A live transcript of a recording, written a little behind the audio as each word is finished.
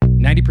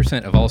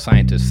90% of all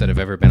scientists that have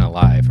ever been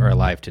alive are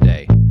alive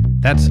today.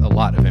 That's a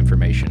lot of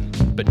information,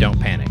 but don't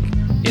panic.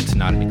 It's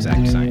not an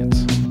exact science.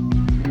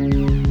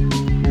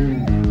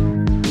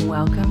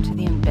 Welcome to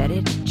the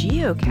Embedded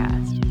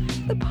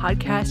Geocast, the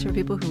podcast for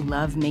people who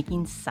love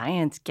making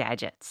science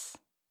gadgets.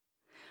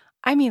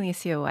 I'm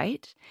Alicia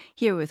White,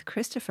 here with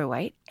Christopher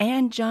White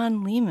and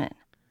John Lehman.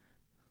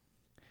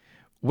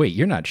 Wait,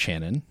 you're not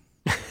Shannon.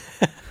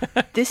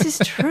 This is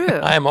true.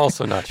 I am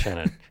also not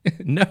Shannon.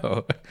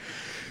 No.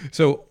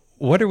 So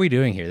what are we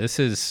doing here? This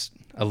is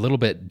a little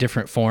bit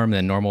different form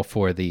than normal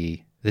for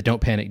the Don't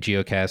Panic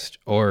Geocast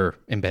or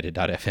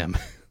Embedded.fm.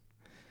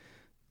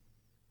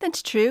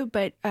 That's true,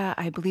 but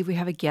I believe we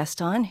have a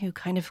guest on who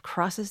kind of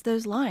crosses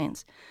those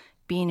lines,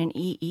 being an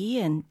EE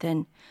and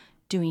then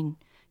doing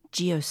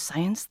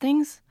geoscience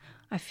things.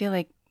 I feel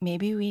like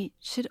maybe we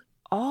should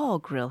all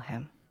grill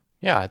him.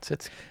 Yeah,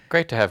 it's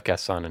great to have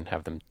guests on and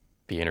have them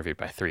be interviewed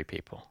by three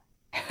people.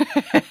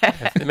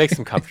 It makes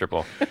them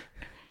comfortable.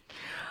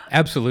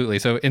 Absolutely.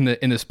 So in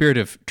the spirit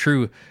of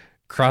true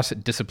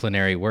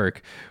cross-disciplinary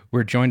work,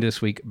 we're joined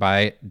this week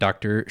by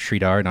Dr.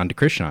 Sridhar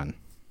Nandakrishnan.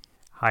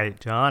 Hi,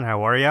 John.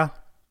 How are you?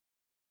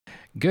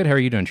 Good. How are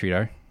you doing,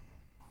 Sridhar?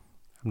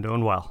 I'm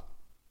doing well.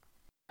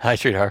 Hi,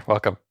 Sridhar.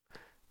 Welcome.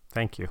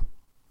 Thank you.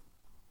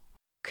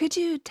 Could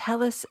you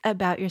tell us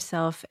about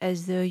yourself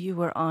as though you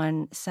were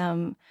on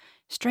some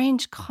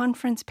strange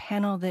conference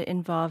panel that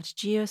involved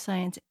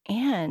geoscience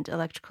and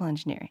electrical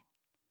engineering?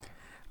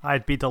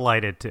 I'd be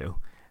delighted to.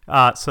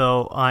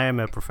 So I am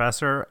a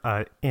professor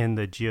in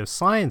the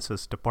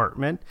geosciences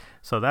department,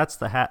 so that's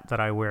the hat that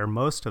I wear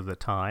most of the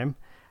time.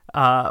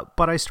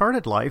 But I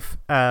started life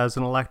as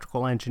an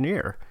electrical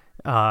engineer.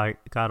 I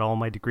got all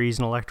my degrees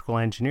in electrical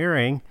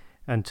engineering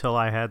until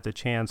I had the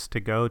chance to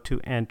go to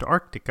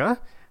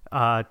Antarctica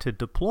to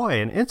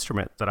deploy an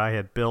instrument that I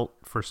had built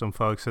for some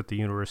folks at the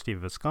University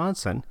of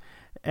Wisconsin.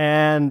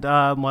 And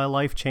my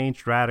life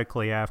changed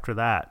radically after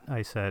that.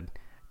 I said,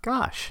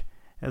 gosh,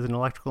 as an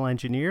electrical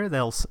engineer,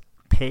 they'll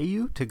pay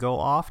you to go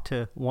off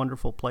to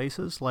wonderful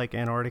places like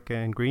Antarctica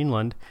and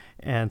Greenland.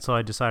 And so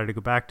I decided to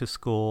go back to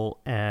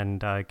school and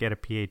get a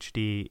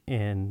PhD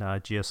in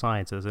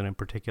geosciences, and in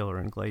particular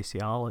in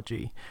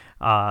glaciology.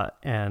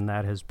 And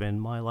that has been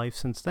my life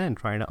since then,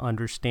 trying to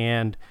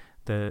understand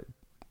the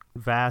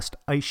vast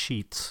ice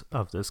sheets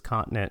of this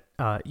continent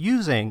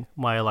using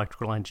my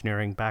electrical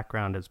engineering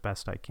background as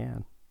best I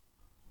can.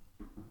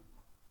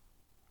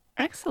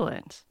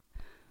 Excellent.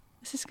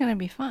 This is going to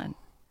be fun.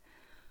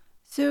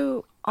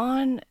 So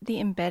on the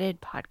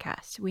Embedded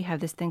podcast, we have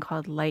this thing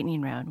called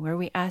Lightning Round, where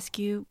we ask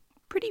you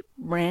pretty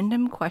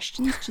random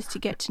questions just to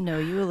get to know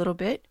you a little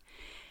bit.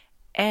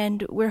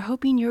 And we're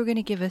hoping you're going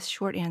to give us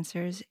short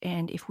answers.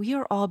 And if we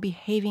are all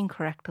behaving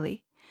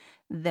correctly,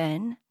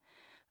 then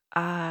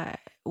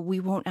we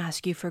won't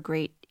ask you for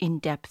great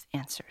in-depth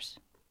answers.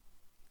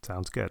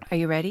 Sounds good. Are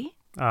you ready?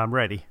 I'm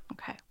ready.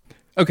 Okay.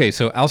 Okay,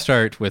 so I'll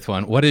start with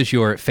one. What is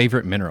your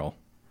favorite mineral?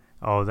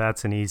 Oh,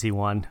 that's an easy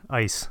one.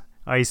 Ice.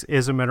 Ice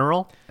is a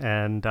mineral,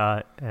 and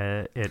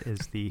it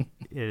is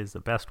the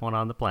best one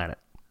on the planet.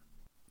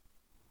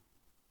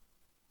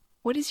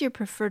 What is your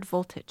preferred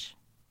voltage?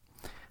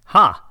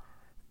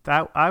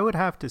 That I would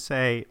have to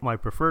say my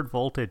preferred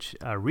voltage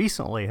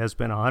recently has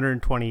been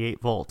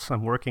 128 volts.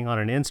 I'm working on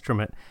an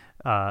instrument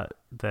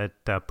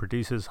that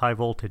produces high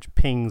voltage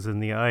pings in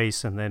the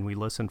ice, and then we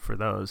listen for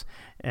those.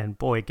 And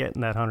boy,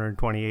 getting that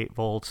 128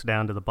 volts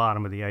down to the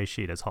bottom of the ice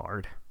sheet is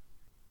hard.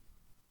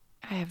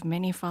 I have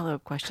many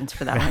follow-up questions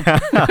for that one.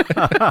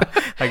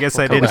 I guess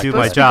I didn't do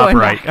my job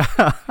right.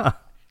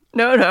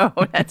 No,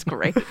 that's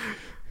great.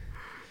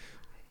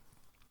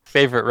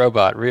 Favorite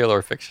robot, real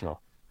or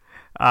fictional?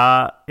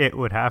 It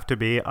would have to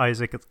be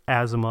Isaac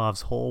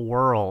Asimov's Whole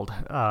World,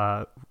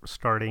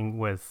 starting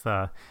with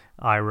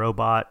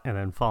iRobot and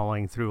then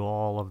following through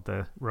all of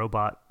the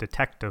robot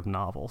detective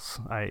novels.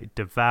 I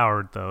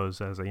devoured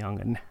those as a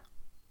youngin'.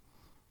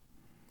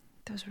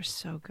 Those were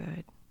so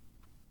good.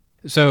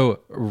 So,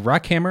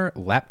 Rockhammer,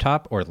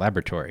 laptop, or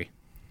laboratory?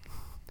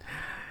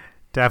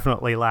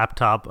 Definitely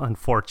laptop,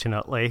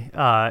 unfortunately.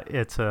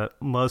 It's a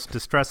most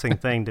distressing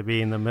thing to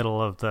be in the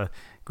middle of the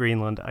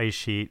Greenland ice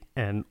sheet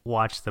and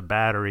watch the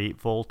battery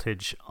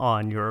voltage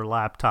on your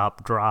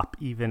laptop drop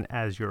even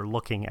as you're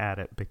looking at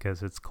it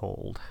because it's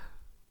cold.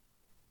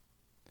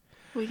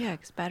 Well, yeah,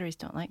 because batteries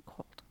don't like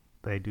cold.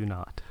 They do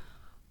not.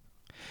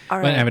 All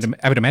Well, right.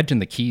 I would imagine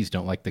the keys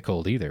don't like the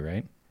cold either,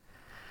 right?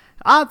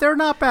 They're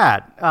not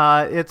bad.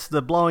 It's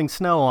the blowing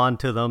snow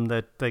onto them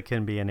that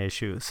can be an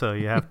issue. So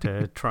you have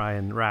to try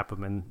and wrap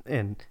them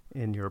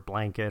in your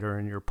blanket or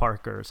in your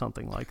parka or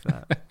something like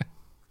that.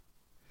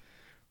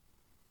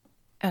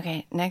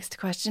 Okay, next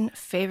question.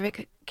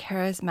 Favorite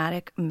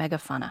charismatic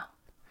megafauna?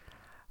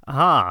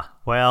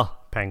 Well,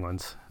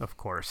 penguins, of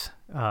course.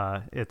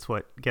 It's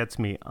what gets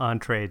me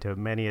entree to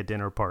many a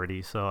dinner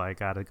party, so I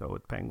gotta go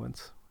with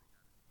penguins.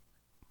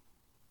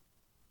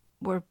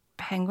 Were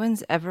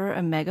penguins ever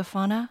a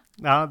megafauna?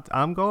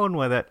 I'm going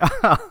with it.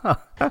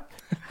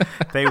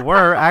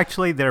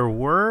 There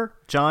were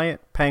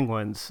giant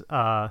penguins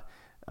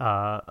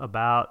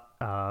about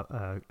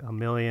a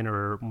million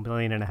or 1.5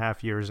 million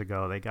years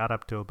ago. They got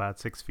up to about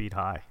 6 feet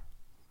high.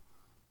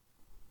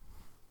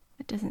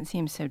 It doesn't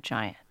seem so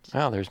giant.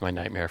 Well, there's my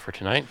nightmare for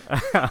tonight.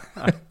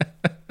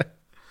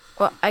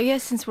 Well, I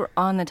guess since we're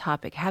on the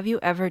topic, have you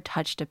ever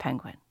touched a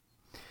penguin?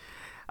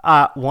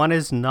 One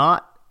is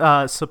not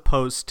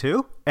supposed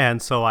to,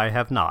 and so I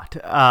have not.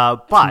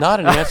 But Not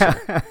an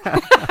answer.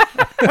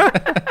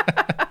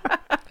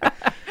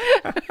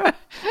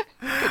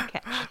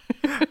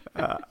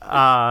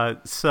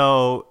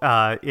 So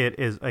it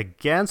is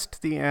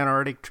against the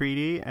Antarctic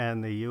Treaty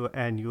and the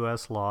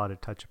U.S. law to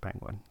touch a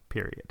penguin,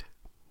 period.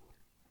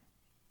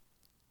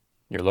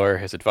 Your lawyer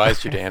has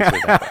advised you to answer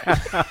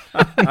that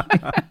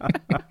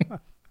way.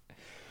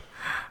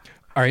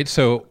 All right.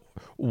 So,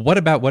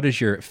 what is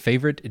your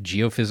favorite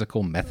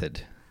geophysical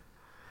method?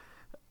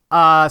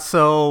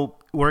 So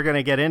we're going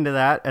to get into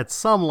that at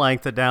some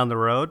length down the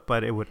road,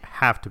 but it would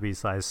have to be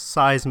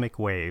seismic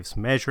waves,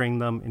 measuring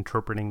them,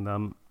 interpreting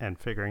them, and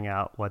figuring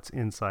out what's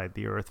inside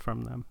the Earth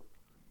from them.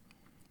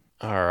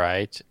 All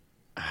right.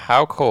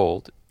 How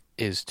cold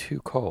is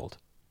too cold?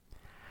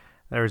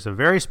 There's a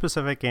very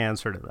specific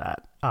answer to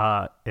that.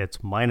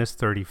 It's minus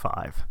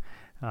 35.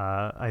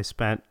 I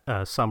spent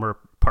summer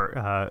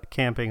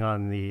camping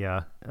on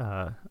the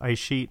ice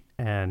sheet,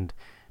 and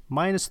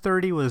minus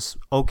 30 was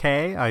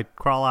okay. I'd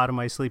crawl out of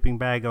my sleeping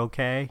bag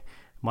okay.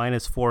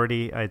 Minus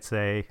 40, I'd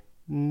say,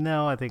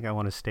 no, I think I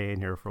want to stay in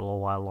here for a little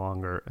while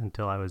longer,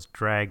 until I was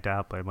dragged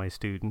out by my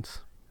students.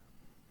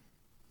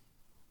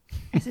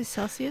 Is it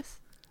Celsius?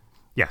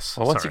 Yes.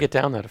 Well, once sorry. you get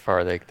down that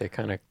far, they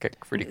kind of get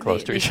pretty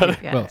close to each other.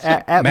 Yeah. Well,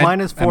 At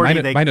minus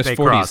 40, they minus they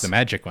 40 cross. is the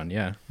magic one.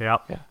 Yeah.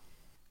 Yep. Yeah.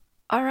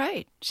 All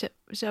right.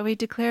 Shall we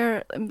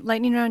declare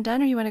lightning round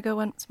done, or you want to go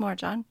once more,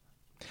 John?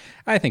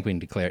 I think we can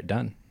declare it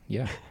done.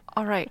 Yeah.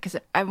 All right, because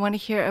I want to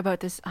hear about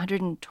this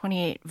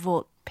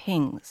 128-volt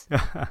pings.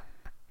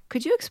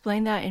 Could you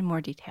explain that in more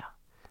detail?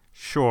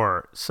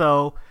 Sure.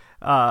 So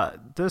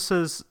this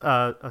is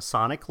a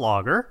sonic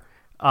logger.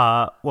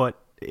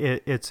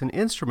 It's an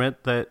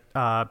instrument that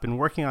I've been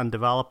working on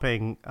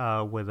developing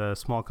with a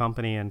small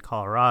company in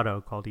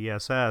Colorado called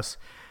ESS.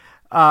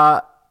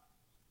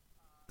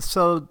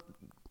 So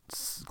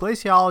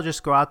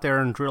glaciologists go out there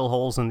and drill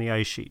holes in the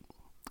ice sheet.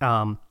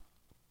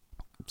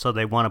 So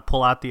they want to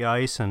pull out the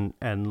ice and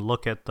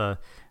look at the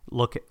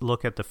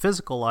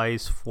physical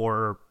ice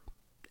for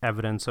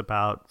evidence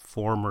about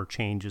former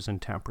changes in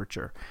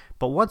temperature.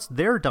 But once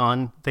they're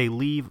done, they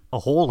leave a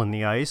hole in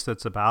the ice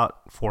that's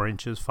about 4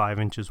 inches, 5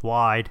 inches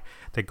wide,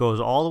 that goes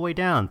all the way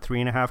down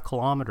 3.5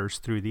 kilometers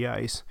through the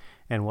ice.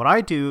 And what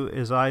I do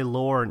is I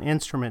lower an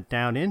instrument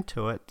down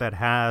into it that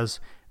has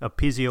a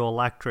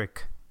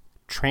piezoelectric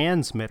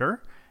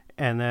transmitter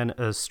and then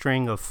a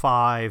string of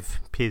 5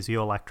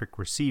 piezoelectric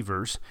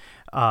receivers.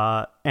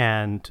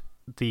 And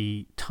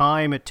the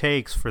time it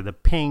takes for the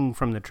ping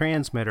from the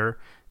transmitter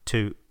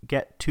to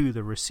get to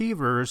the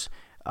receivers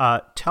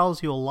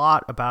tells you a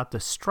lot about the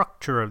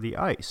structure of the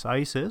ice.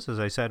 Ice is, as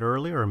I said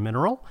earlier, a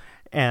mineral,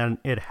 and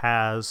it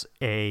has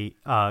a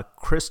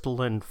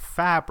crystalline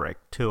fabric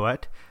to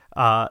it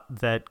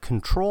that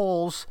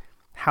controls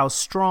how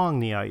strong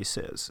the ice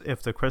is.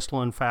 If the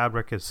crystalline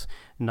fabric is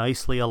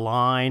nicely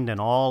aligned and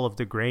all of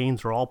the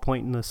grains are all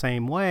pointing the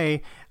same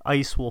way,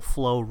 ice will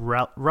flow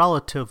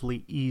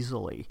relatively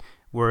easily.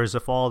 Whereas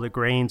if all the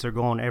grains are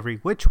going every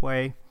which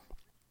way,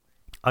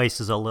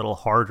 ice is a little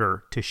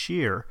harder to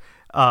shear.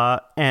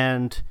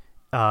 And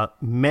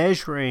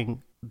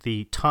measuring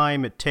the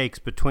time it takes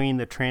between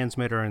the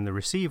transmitter and the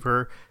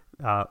receiver,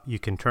 you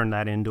can turn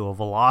that into a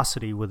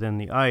velocity within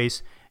the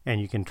ice, and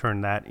you can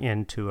turn that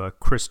into a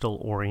crystal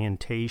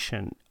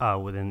orientation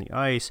within the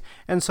ice.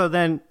 And so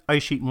then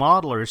ice sheet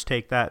modelers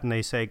take that and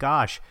they say,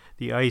 gosh,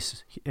 the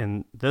ice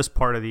in this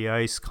part of the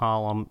ice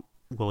column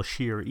will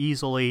shear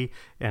easily,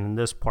 and in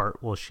this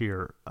part will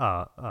shear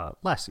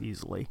less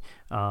easily.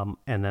 And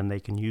then they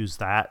can use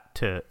that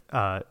to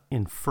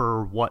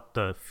infer what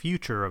the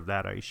future of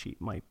that ice sheet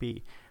might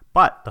be.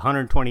 But the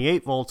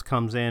 128 volts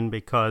comes in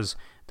because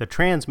the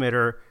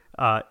transmitter,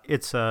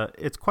 it's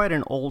quite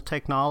an old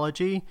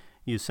technology.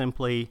 You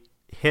simply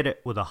hit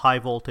it with a high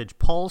voltage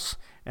pulse,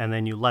 and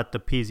then you let the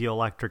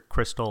piezoelectric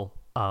crystal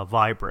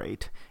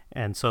vibrate.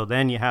 And so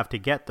then you have to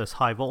get this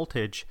high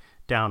voltage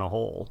down a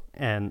hole,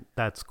 and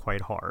that's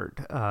quite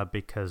hard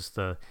because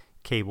the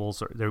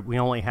cables we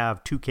only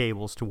have 2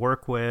 cables to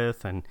work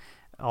with, and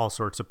all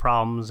sorts of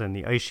problems, and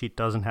the ice sheet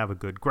doesn't have a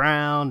good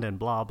ground, and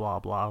blah blah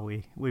blah.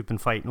 We've been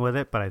fighting with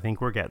it, but I think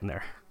we're getting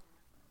there.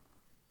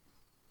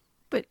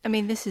 But I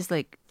mean, this is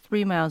like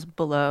 3 miles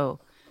below.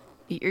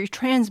 Your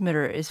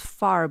transmitter is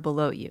far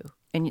below you,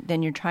 and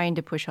then you're trying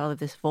to push all of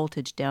this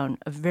voltage down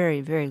a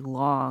very, very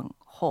long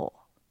hole.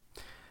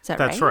 Is that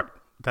right? That's right.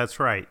 That's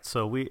right.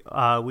 So we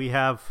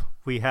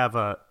have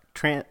a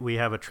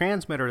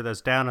transmitter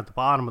that's down at the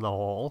bottom of the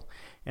hole,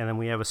 and then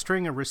we have a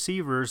string of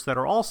receivers that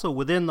are also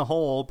within the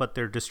hole, but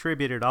they're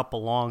distributed up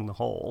along the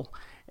hole,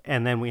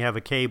 and then we have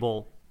a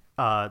cable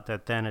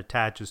that then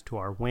attaches to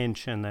our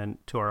winch and then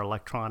to our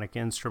electronic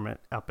instrument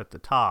up at the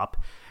top,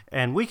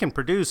 and we can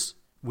produce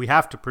we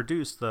have to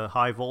produce the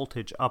high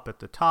voltage up at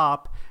the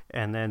top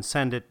and then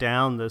send it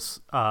down this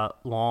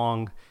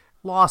long,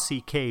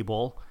 lossy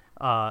cable.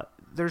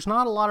 There's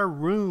not a lot of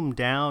room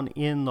down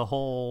in the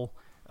hole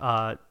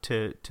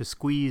to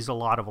squeeze a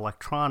lot of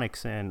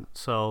electronics in.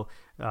 So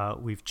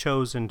we've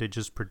chosen to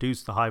just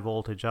produce the high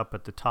voltage up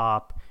at the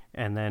top,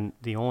 and then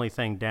the only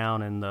thing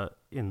down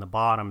in the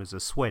bottom is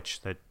a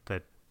switch that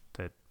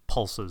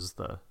pulses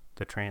the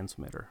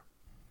transmitter.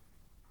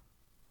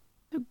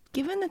 So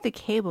given that the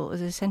cable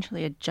is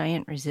essentially a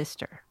giant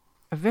resistor,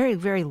 a very,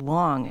 very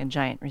long and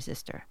giant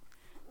resistor,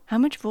 how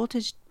much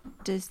voltage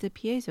does the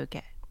piezo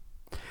get?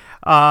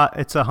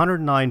 It's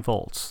 109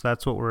 volts.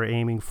 That's what we're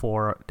aiming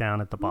for down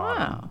at the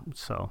bottom. Wow.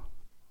 So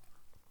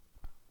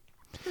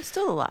It's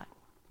still a lot.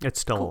 it's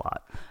still a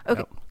lot.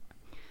 Okay.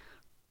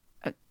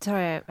 Yep.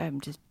 Sorry, I'm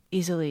just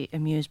easily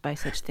amused by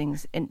such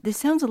things. And this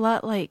sounds a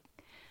lot like,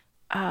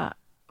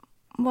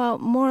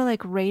 more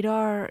like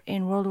radar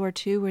in World War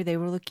II, where they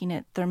were looking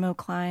at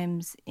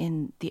thermoclimes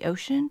in the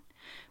ocean,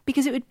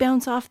 because it would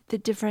bounce off the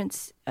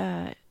difference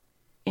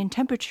in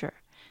temperature.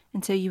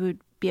 And so you would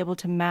be able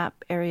to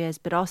map areas,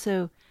 but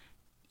also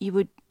you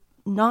would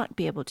not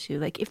be able to.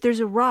 Like if there's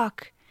a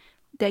rock,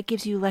 that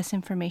gives you less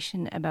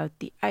information about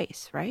the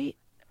ice, right?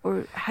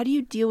 Or how do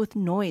you deal with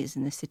noise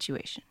in this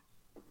situation?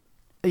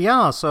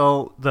 Yeah,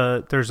 so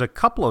there's a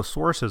couple of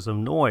sources of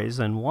noise,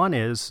 and one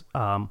is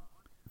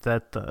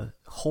that the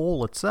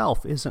hole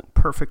itself isn't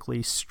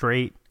perfectly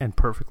straight and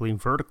perfectly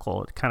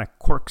vertical. It kind of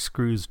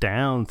corkscrews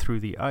down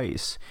through the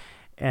ice,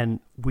 and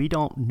we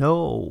don't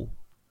know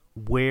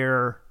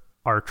where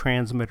our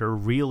transmitter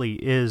really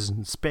is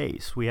in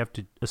space. We have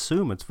to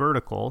assume it's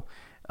vertical,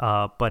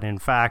 but in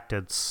fact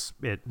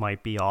it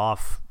might be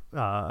off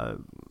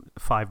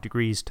 5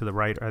 degrees to the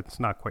right. It's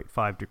not quite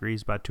 5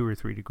 degrees, about 2 or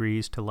 3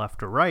 degrees to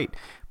left or right.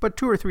 But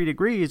 2 or 3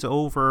 degrees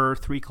over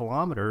 3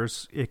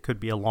 kilometers, it could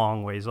be a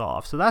long ways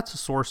off. So that's a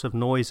source of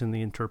noise in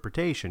the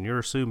interpretation. You're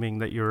assuming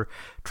that your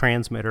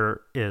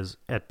transmitter is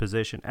at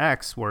position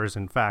X, whereas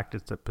in fact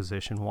it's at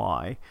position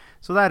Y.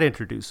 So that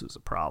introduces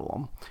a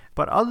problem.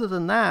 But other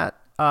than that,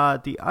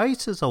 the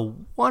ice is a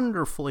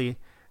wonderfully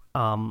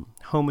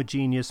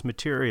homogeneous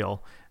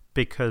material,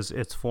 because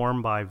it's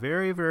formed by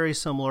very, very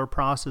similar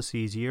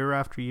processes year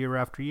after year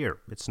after year.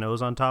 It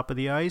snows on top of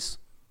the ice,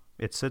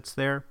 it sits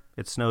there,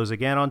 it snows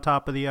again on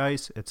top of the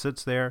ice, it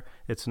sits there,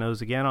 it snows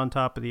again on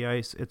top of the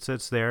ice, it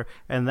sits there,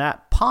 and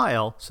that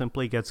pile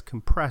simply gets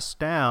compressed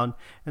down,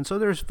 and so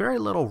there's very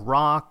little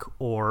rock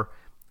or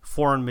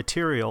foreign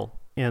material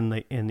in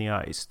the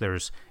ice.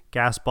 There's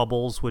gas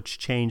bubbles which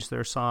change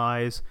their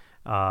size.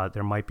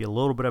 There might be a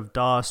little bit of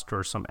dust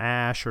or some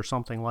ash or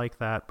something like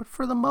that, but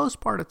for the most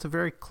part, it's a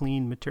very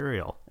clean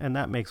material, and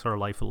that makes our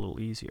life a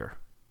little easier.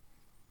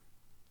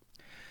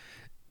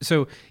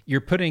 So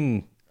you're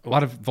putting a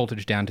lot of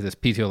voltage down to this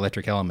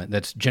piezoelectric element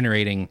that's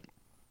generating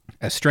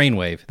a strain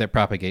wave that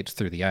propagates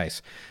through the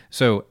ice.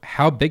 So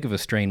how big of a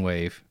strain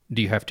wave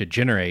do you have to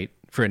generate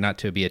for it not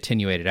to be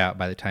attenuated out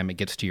by the time it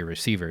gets to your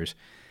receivers?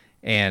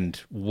 And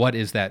what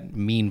is that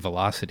mean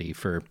velocity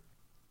for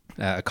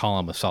a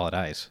column of solid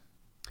ice?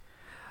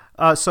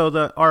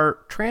 So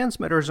our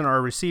transmitters and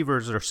our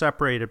receivers are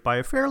separated by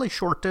a fairly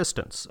short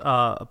distance,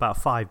 about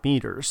 5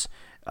 meters.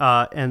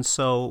 And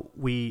so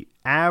we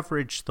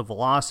average the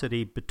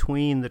velocity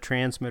between the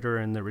transmitter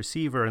and the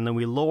receiver, and then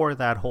we lower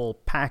that whole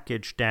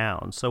package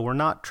down. So we're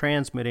not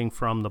transmitting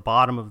from the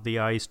bottom of the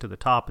ice to the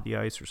top of the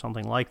ice or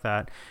something like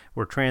that.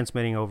 We're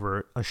transmitting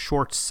over a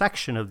short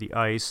section of the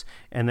ice,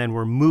 and then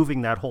we're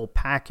moving that whole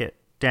packet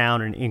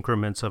down in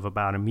increments of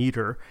about a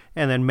meter,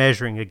 and then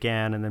measuring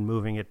again, and then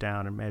moving it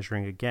down and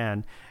measuring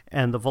again.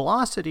 And the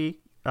velocity,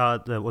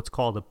 what's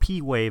called the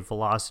P wave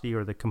velocity,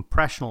 or the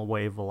compressional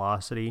wave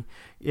velocity,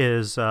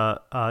 is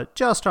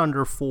just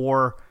under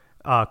 4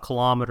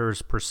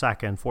 kilometers per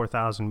second,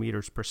 4,000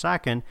 meters per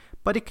second,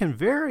 but it can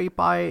vary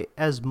by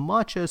as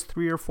much as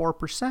 3 or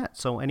 4%.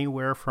 So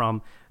anywhere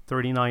from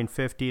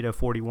 3,950 to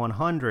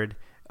 4,100.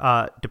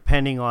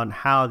 Depending on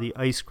how the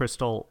ice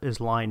crystal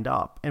is lined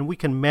up. And we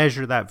can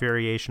measure that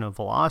variation of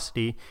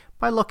velocity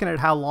by looking at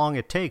how long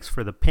it takes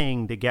for the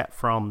ping to get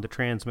from the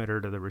transmitter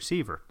to the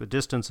receiver. The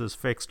distance is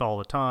fixed all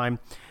the time,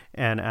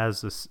 and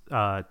as this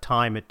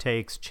time it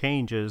takes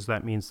changes,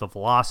 that means the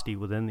velocity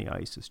within the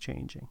ice is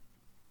changing.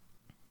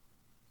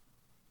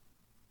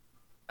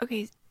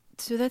 Okay,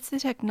 so that's the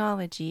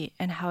technology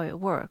and how it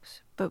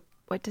works, but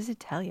what does it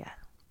tell you?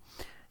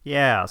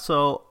 Yeah,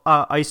 so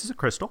ice is a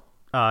crystal.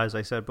 As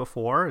I said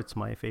before, it's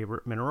my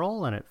favorite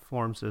mineral, and it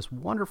forms this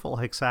wonderful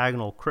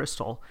hexagonal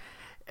crystal.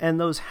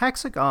 And those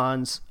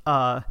hexagons,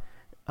 there's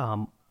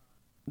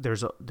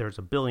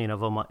a billion of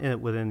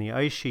them within the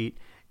ice sheet,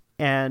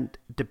 and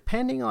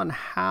depending on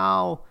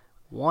how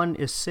one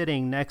is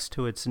sitting next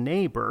to its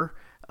neighbor,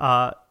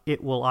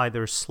 it will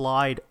either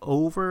slide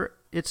over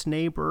its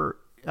neighbor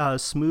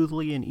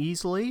smoothly and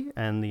easily,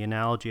 and the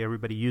analogy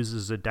everybody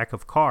uses is a deck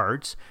of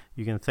cards.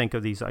 You can think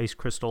of these ice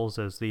crystals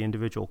as the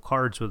individual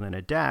cards within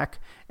a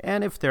deck,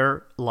 and if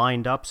they're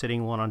lined up,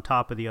 sitting one on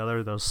top of the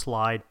other, they'll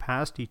slide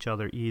past each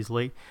other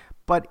easily.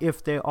 But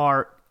if they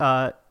are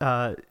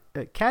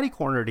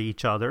catty-corner to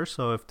each other.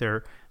 So if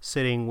they're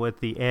sitting with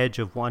the edge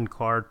of one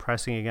card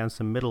pressing against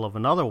the middle of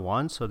another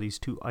one, so these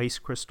two ice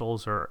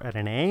crystals are at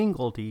an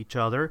angle to each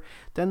other,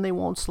 then they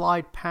won't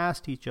slide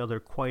past each other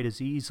quite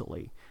as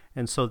easily.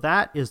 And so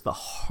that is the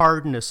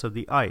hardness of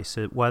the ice,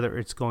 whether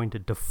it's going to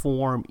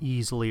deform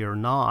easily or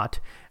not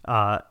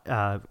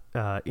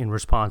in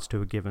response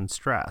to a given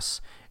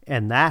stress.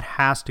 And that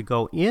has to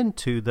go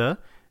into the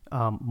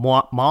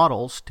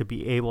models to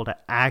be able to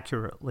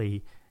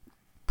accurately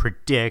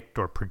predict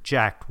or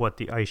project what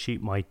the ice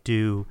sheet might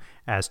do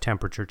as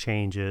temperature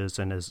changes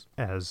and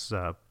as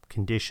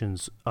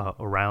conditions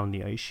around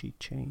the ice sheet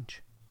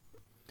change.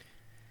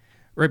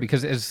 Right,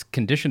 because as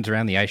conditions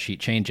around the ice sheet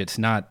change, it's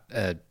not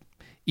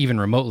even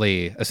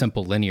remotely a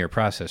simple linear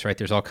process, right?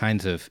 There's all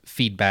kinds of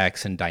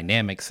feedbacks and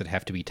dynamics that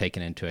have to be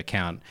taken into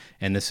account,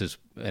 and this is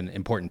an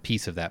important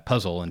piece of that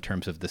puzzle in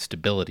terms of the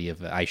stability of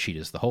the ice sheet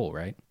as the whole,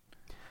 right?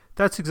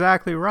 That's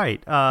exactly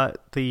right.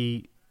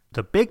 The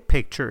big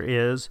picture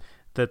is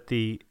that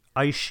the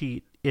ice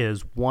sheet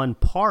is one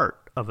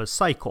part of a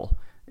cycle.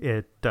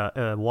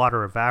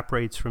 Water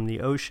evaporates from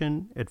the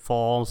ocean, it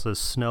falls as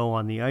snow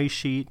on the ice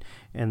sheet,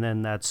 and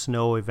then that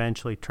snow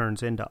eventually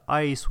turns into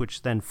ice,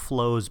 which then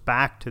flows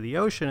back to the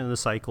ocean, and the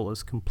cycle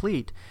is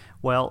complete.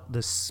 Well,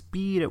 the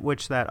speed at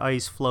which that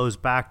ice flows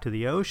back to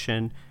the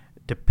ocean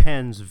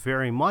depends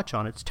very much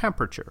on its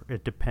temperature.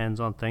 It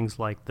depends on things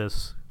like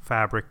this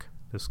fabric,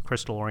 this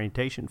crystal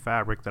orientation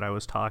fabric that I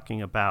was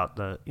talking about,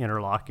 the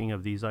interlocking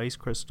of these ice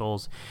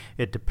crystals.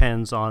 It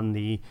depends on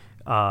the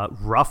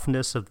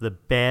roughness of the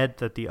bed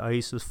that the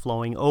ice is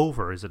flowing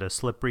over. Is it a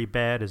slippery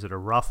bed? Is it a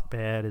rough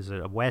bed? Is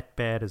it a wet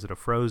bed? Is it a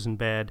frozen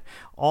bed?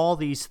 All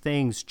these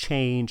things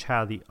change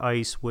how the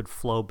ice would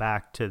flow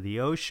back to the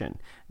ocean.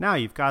 Now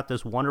you've got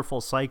this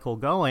wonderful cycle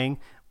going.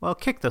 Well,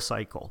 kick the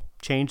cycle.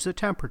 Change the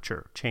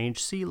temperature,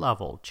 change sea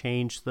level,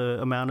 change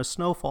the amount of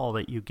snowfall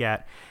that you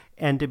get.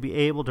 And to be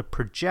able to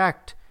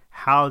project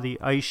how the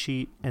ice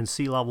sheet and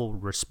sea level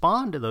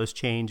respond to those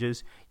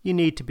changes, you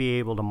need to be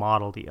able to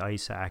model the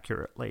ice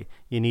accurately.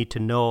 You need to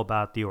know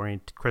about the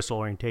crystal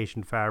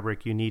orientation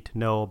fabric. You need to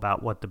know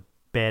about what the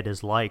bed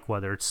is like,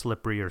 whether it's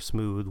slippery or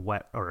smooth,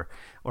 wet or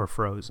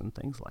frozen,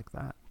 things like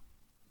that.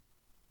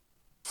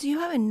 So you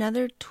have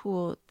another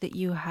tool that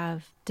you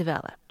have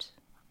developed.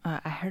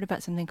 I heard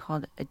about something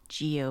called a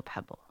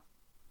GeoPebble.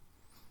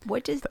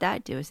 What does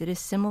that do? Is it a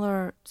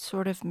similar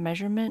sort of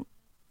measurement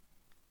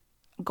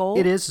goal?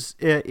 It is.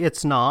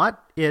 It's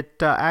not.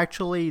 It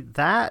actually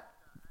that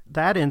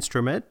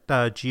instrument,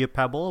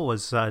 GeoPebble,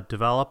 was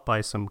developed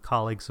by some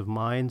colleagues of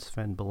mine,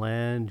 Sven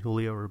Belen,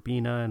 Julio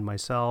Urbina, and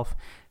myself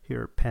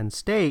here at Penn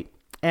State.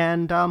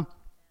 And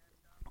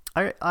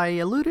I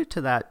alluded to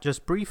that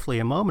just briefly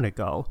a moment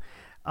ago.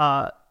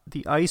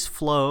 The ice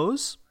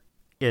flows.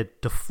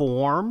 It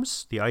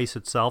deforms. The ice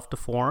itself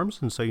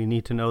deforms, and so you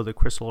need to know the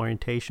crystal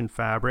orientation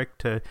fabric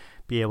to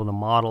be able to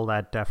model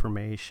that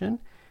deformation.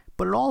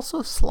 But it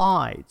also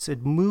slides.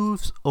 It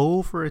moves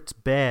over its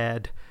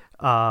bed,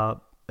 and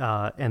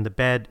the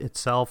bed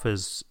itself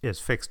is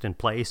fixed in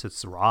place.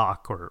 It's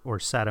rock or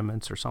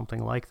sediments or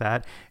something like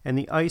that, and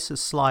the ice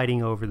is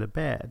sliding over the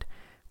bed.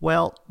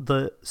 Well,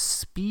 the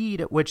speed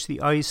at which the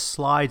ice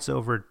slides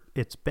over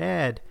its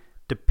bed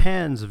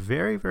depends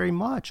very, very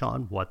much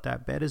on what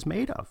that bed is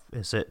made of.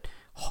 Is it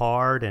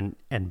hard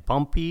and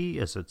bumpy?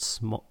 Is it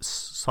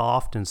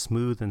soft and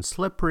smooth and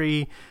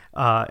slippery?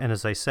 And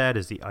as I said,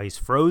 is the ice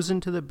frozen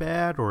to the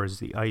bed or is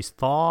the ice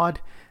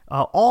thawed?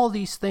 All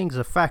these things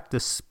affect the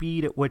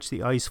speed at which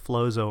the ice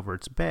flows over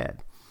its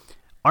bed.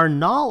 Our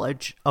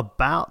knowledge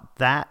about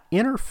that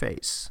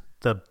interface,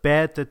 the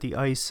bed that the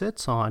ice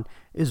sits on,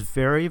 is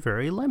very,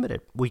 very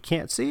limited. We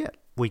can't see it.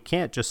 We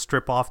can't just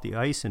strip off the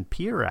ice and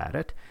peer at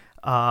it.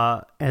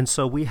 And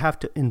so we have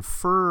to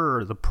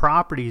infer the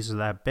properties of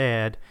that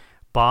bed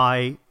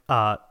by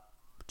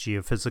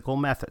geophysical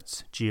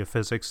methods.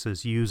 Geophysics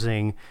is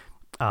using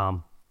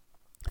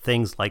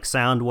things like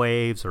sound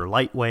waves or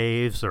light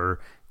waves or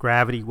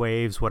gravity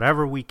waves,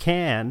 whatever we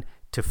can,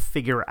 to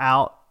figure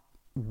out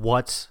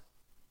what's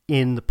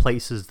in the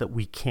places that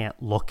we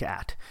can't look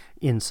at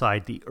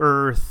inside the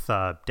earth,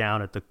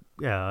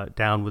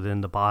 down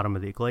within the bottom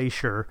of the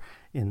glacier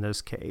in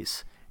this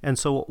case. And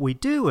so what we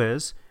do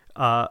is,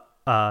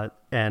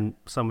 and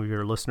some of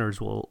your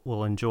listeners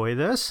will enjoy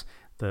this,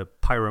 the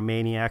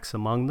pyromaniacs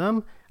among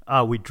them,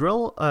 we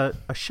drill a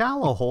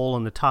shallow hole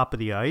in the top of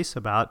the ice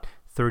about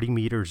 30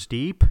 meters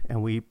deep,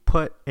 and we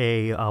put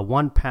a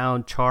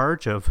 1-pound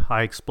charge of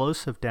high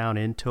explosive down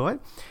into it,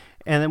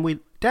 and then we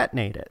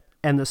detonate it.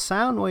 And the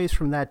sound waves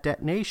from that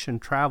detonation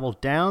travel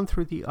down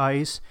through the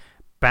ice,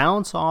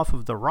 bounce off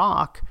of the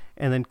rock,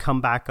 and then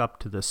come back up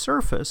to the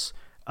surface,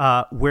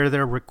 where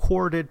they're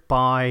recorded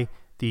by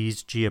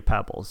these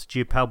GeoPebbles.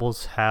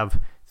 GeoPebbles have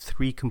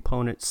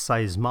 3-component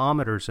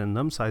seismometers in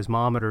them.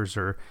 Seismometers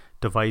are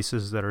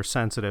devices that are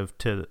sensitive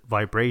to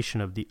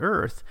vibration of the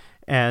earth.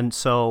 And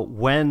so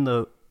when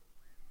the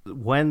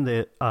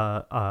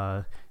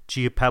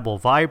GeoPebble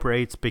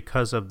vibrates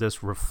because of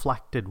this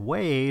reflected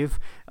wave,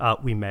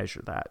 we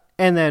measure that.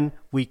 And then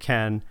we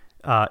can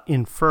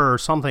infer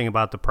something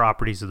about the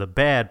properties of the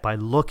bed by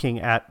looking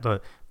at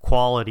the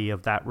quality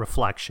of that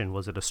reflection.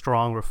 Was it a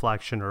strong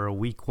reflection or a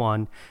weak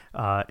one,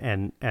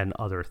 and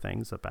other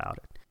things about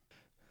it.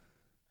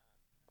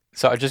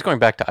 So just going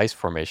back to ice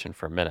formation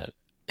for a minute,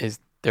 is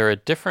there a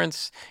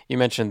difference? You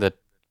mentioned that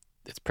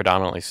it's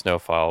predominantly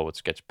snowfall,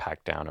 which gets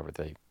packed down over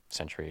the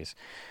centuries.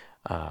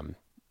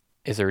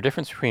 Is there a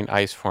difference between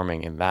ice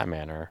forming in that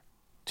manner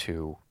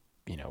to,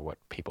 what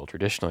people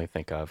traditionally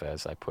think of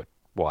as I put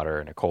water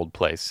in a cold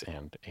place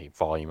and a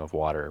volume of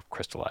water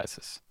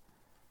crystallizes?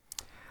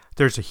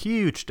 There's a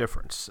huge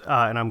difference,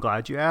 and I'm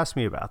glad you asked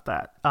me about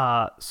that.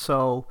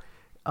 So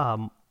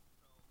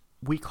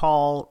we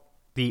call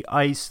the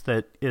ice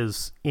that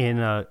is in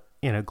a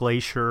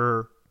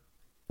glacier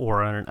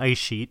or on an ice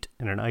sheet,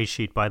 and an ice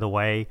sheet, by the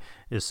way,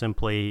 is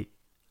simply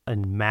a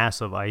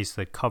mass of ice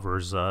that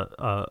covers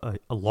a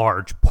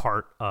large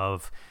part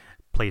of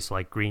a place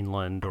like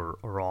Greenland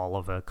or all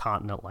of a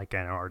continent like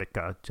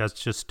Antarctica,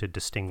 just to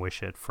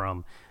distinguish it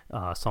from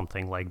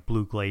something like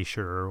Blue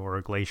Glacier or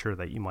a glacier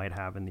that you might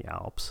have in the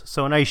Alps.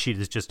 So an ice sheet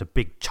is just a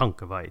big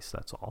chunk of ice,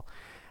 that's all.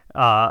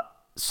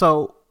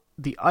 So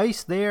the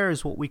ice there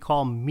is what we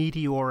call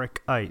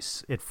meteoric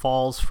ice. It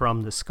falls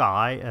from the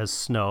sky as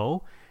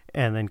snow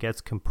and then gets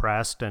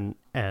compressed and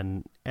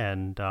then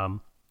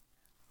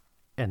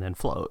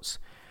flows.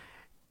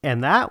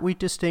 And that we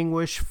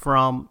distinguish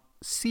from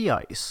sea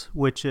ice,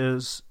 which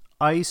is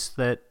ice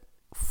that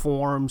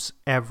forms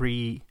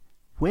every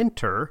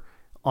winter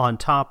on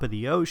top of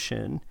the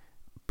ocean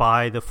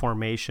by the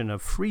formation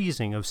of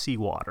freezing of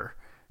seawater,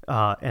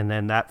 and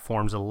then that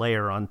forms a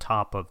layer on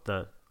top of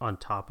the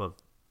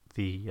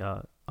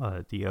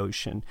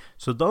ocean.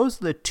 So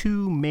those are the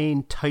two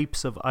main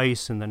types of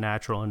ice in the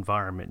natural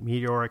environment: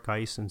 meteoric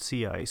ice and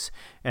sea ice,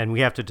 and we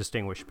have to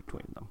distinguish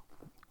between them.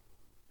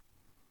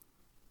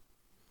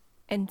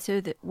 And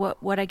so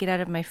what I get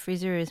out of my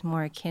freezer is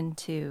more akin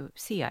to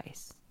sea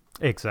ice.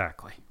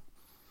 Exactly.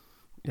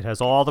 It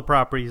has all the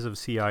properties of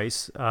sea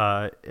ice,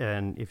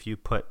 and if you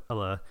put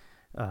a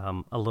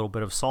little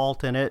bit of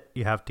salt in it,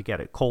 you have to get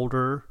it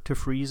colder to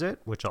freeze it,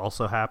 which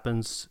also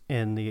happens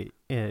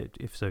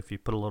if you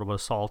put a little bit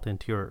of salt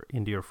into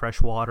your fresh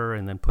water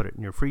and then put it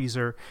in your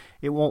freezer,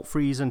 it won't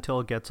freeze until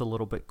it gets a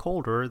little bit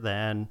colder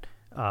than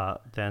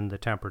the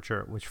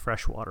temperature at which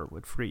fresh water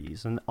would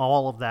freeze, and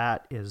all of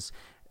that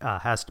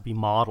has to be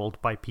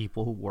modeled by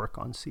people who work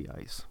on sea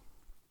ice.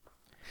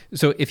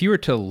 So if you were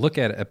to look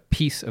at a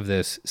piece of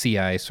this sea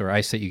ice or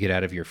ice that you get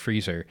out of your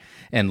freezer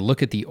and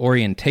look at the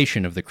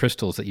orientation of the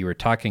crystals that you were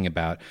talking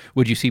about,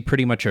 would you see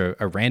pretty much a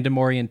random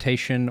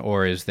orientation,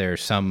 or is there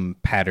some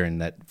pattern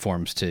that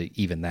forms to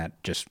even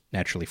that just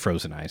naturally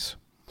frozen ice?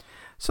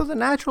 So the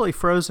naturally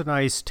frozen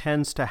ice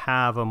tends to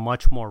have a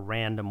much more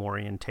random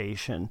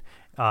orientation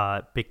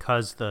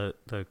because the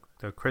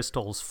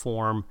crystals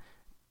form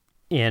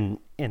in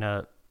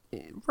a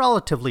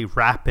relatively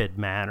rapid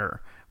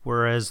manner,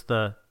 whereas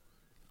the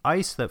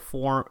ice that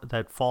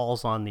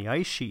falls on the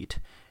ice sheet,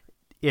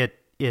 it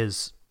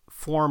is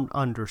formed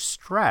under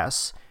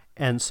stress,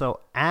 and so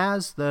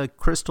as the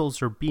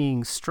crystals are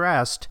being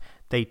stressed,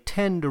 they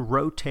tend to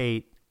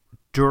rotate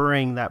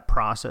during that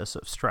process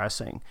of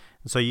stressing.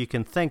 And so you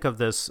can think of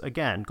this,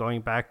 again,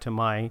 going back to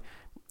my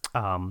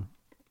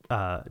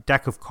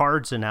deck of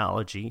cards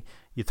analogy.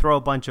 You throw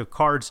a bunch of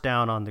cards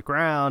down on the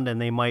ground and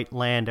they might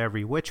land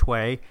every which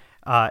way,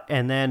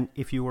 and then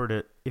if you were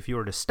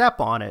to step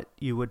on it,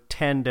 you would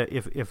tend to,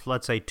 if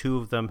let's say two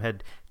of them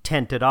had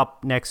tented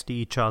up next to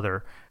each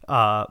other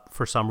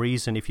for some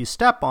reason, if you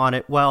step on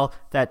it, well,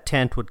 that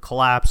tent would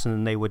collapse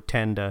and they would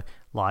tend to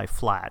lie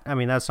flat. I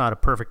mean, that's not a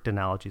perfect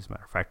analogy. As a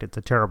matter of fact, it's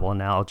a terrible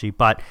analogy,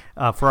 but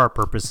for our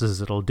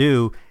purposes, it'll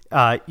do.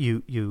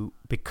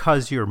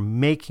 Because you're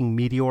making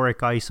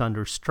meteoric ice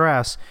under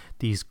stress,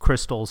 these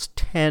crystals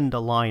tend to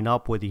line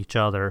up with each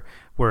other,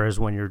 whereas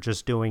when you're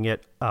just doing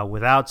it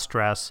without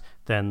stress,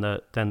 then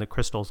the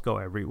crystals go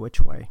every which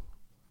way.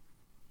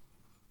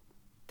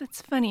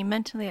 That's funny.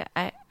 Mentally,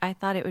 I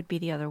thought it would be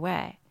the other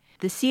way.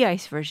 The sea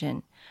ice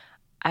version,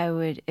 I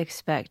would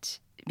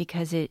expect,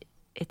 because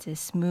it's a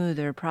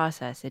smoother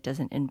process. It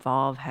doesn't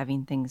involve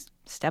having things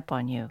step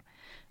on you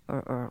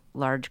or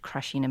large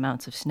crushing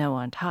amounts of snow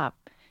on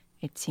top.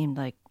 It seemed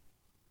like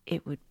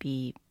it would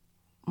be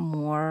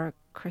more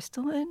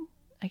crystalline.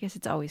 I guess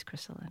it's always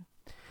crystalline.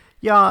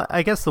 Yeah,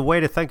 I guess the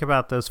way to think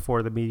about this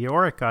for the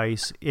meteoric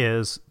ice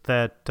is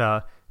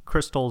that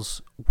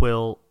crystals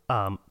will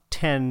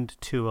tend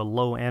to a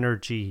low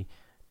energy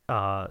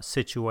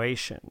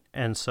situation.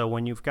 And so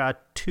when you've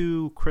got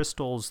two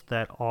crystals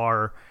that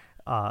are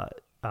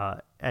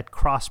at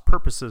cross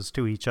purposes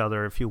to each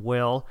other, if you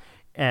will,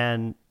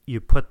 and you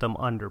put them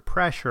under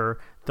pressure,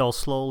 they'll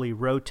slowly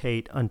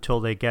rotate until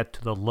they get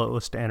to the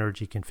lowest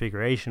energy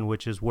configuration,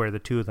 which is where the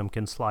two of them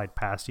can slide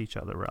past each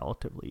other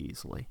relatively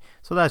easily.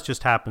 So that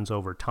just happens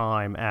over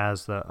time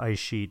as the ice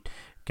sheet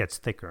gets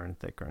thicker and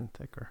thicker and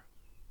thicker.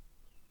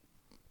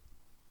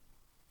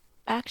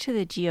 Back to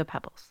the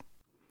geopebbles.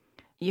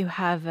 You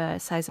have a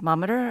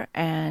seismometer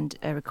and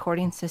a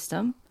recording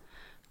system.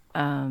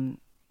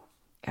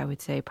 I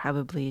would say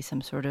probably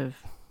some sort of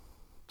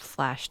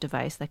flash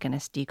device like an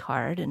SD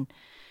card.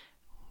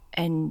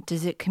 And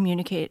does it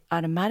communicate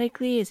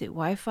automatically? Is it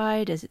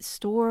Wi-Fi? Does it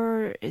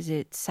store? Is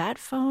it sat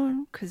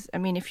phone? Because, I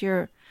mean, if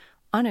you're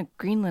on a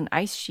Greenland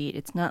ice sheet,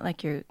 it's not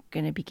like you're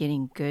going to be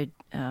getting good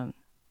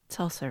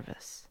cell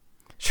service.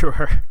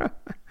 Sure.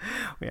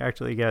 We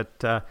actually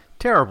get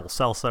terrible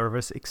cell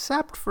service,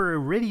 except for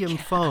Iridium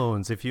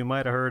phones, if you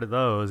might have heard of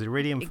those.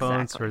 Iridium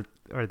phones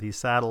are these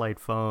satellite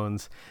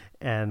phones,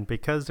 and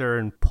because they're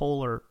in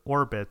polar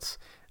orbits,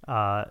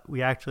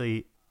 we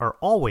actually are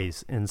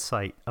always in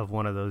sight of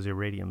one of those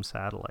Iridium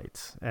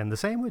satellites. And the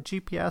same with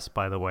GPS,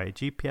 by the way.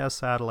 GPS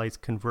satellites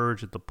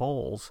converge at the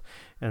poles,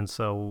 and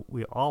so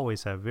we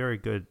always have very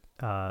good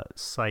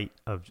sight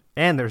of,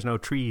 and there's no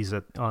trees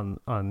on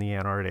the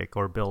Antarctic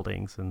or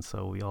buildings, and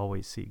so we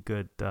always see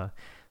good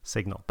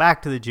signal.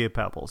 Back to the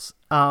geopebbles.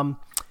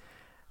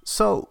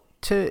 So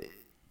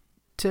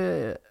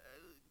to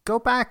go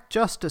back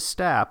just a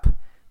step,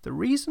 the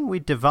reason we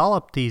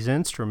developed these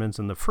instruments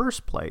in the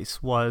first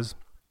place was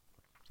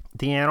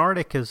the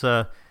Antarctic is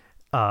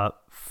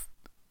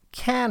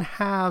can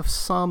have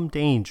some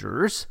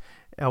dangers,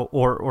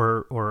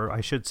 or I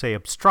should say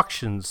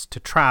obstructions to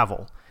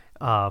travel.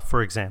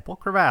 For example,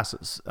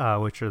 crevasses,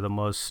 which are the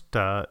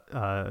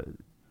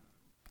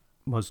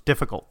most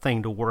difficult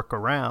thing to work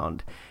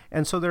around.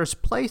 And so there's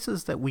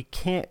places that we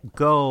can't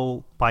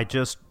go by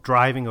just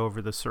driving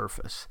over the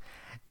surface.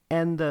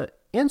 And the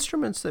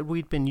instruments that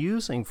we'd been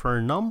using for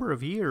a number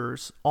of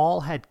years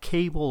all had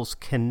cables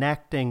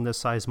connecting the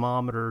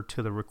seismometer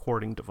to the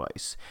recording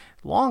device.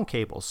 Long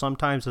cables,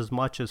 sometimes as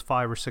much as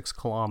 5 or 6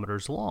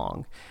 kilometers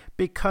long,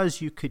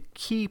 because you could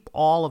keep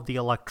all of the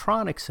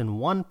electronics in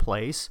one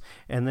place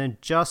and then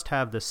just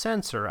have the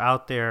sensor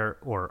out there,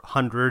 or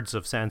hundreds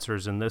of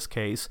sensors in this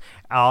case,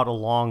 out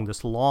along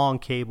this long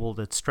cable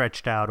that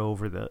stretched out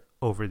over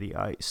the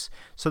ice.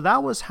 So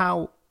that was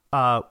how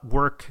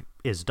work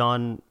is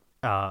done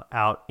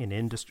out in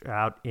industry,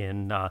 out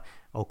in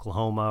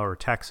Oklahoma or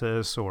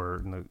Texas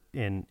or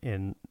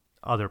in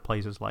other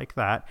places like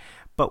that.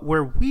 But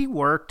where we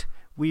worked,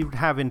 we would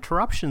have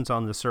interruptions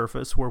on the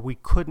surface where we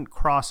couldn't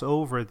cross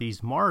over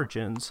these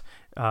margins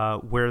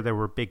where there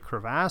were big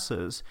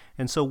crevasses.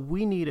 And so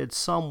we needed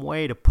some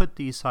way to put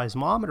these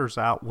seismometers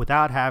out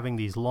without having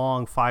these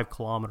long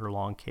 5-kilometer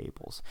long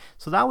cables.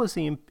 So that was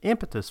the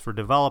impetus for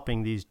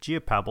developing these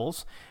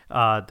geopebbles.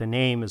 The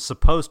name is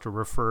supposed to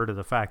refer to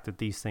the fact that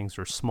these things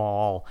are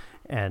small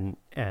and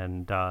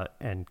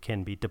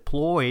can be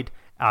deployed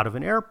out of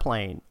an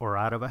airplane or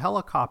out of a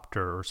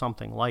helicopter or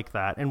something like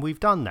that. And we've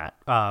done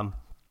that.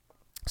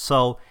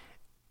 So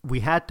we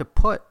had to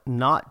put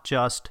not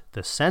just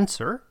the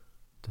sensor,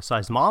 the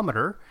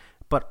seismometer,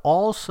 but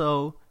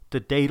also the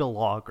data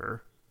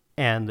logger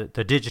and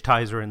the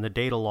digitizer and the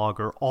data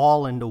logger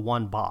all into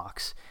one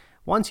box.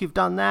 Once you've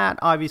done that,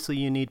 obviously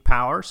you need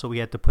power, so we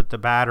had to put the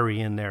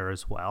battery in there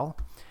as well.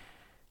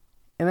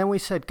 And then we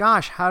said,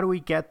 gosh, how do we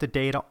get the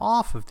data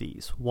off of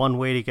these? One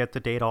way to get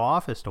the data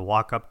off is to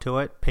walk up to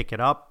it, pick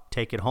it up,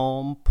 take it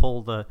home,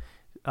 pull the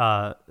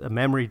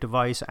memory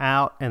device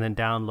out, and then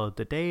download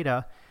the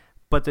data.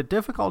 But the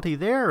difficulty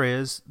there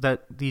is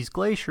that these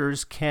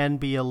glaciers can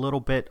be a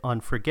little bit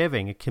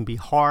unforgiving. It can be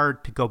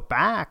hard to go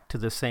back to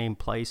the same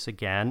place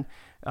again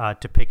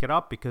to pick it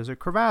up because a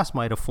crevasse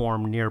might have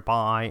formed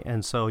nearby,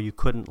 and so you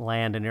couldn't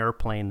land an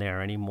airplane there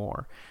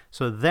anymore.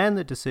 So then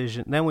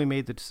we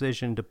made the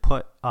decision to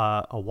put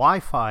a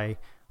Wi-Fi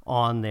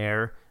on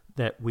there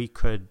that we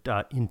could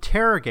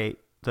interrogate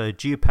the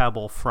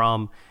geopebble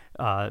from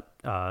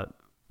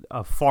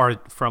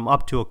from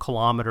up to 1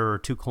 kilometer or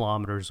 2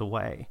 kilometers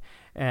away.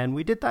 And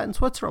we did that in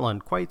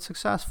Switzerland quite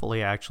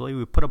successfully, actually.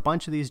 We put a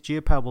bunch of these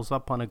geopebbles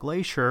up on a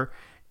glacier,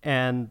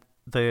 and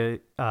the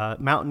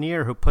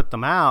mountaineer who put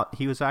them out,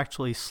 he was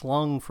actually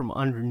slung from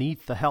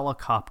underneath the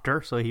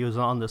helicopter. So he was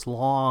on this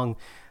long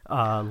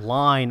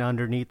line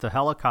underneath the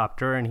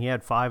helicopter, and he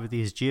had 5 of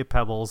these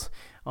geopebbles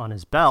on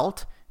his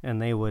belt, and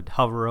they would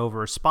hover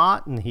over a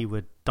spot, and he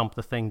would dump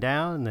the thing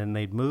down, and then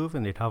they'd move,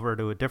 and they'd hover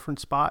to a different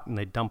spot, and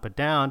they'd dump it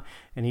down.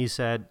 And he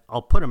said,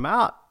 I'll put them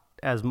out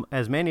as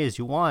many as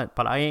you want,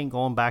 but I ain't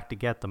going back to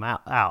get them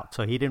out.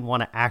 So he didn't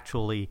want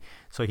to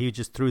so he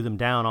just threw them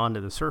down onto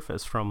the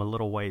surface from a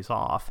little ways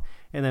off.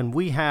 And then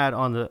we had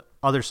on the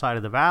other side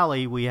of the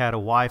valley, we had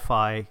a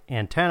Wi-Fi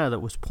antenna that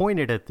was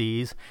pointed at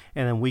these,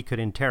 and then we could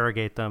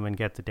interrogate them and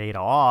get the data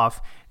off.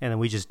 And then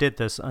we just did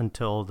this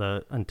until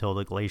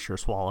the glacier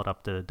swallowed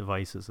up the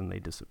devices and they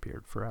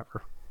disappeared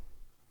forever.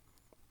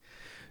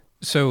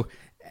 So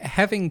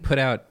having put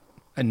out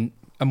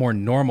a more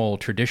normal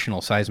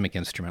traditional seismic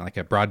instrument like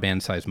a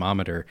broadband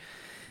seismometer,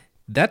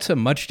 that's a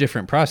much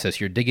different process.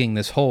 You're digging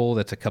this hole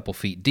that's a couple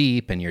feet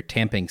deep, and you're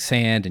tamping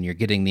sand, and you're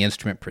getting the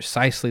instrument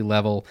precisely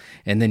level,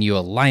 and then you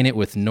align it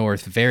with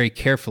north very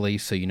carefully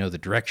so you know the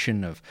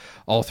direction of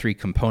all 3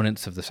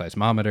 components of the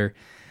seismometer.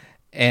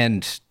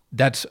 And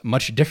that's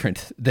much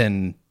different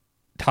than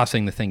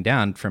tossing the thing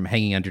down from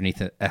hanging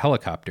underneath a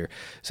helicopter.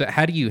 So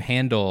how do you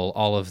handle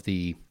all of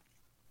the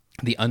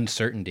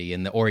uncertainty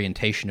and the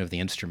orientation of the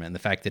instrument, and the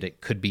fact that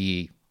it could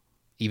be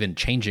even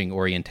changing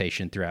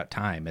orientation throughout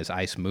time as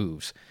ice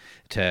moves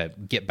to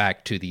get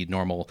back to the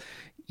normal,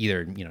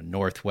 either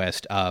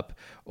northwest up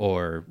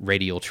or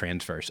radial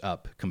transverse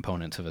up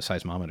components of a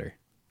seismometer?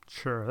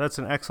 Sure, that's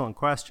an excellent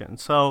question.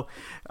 So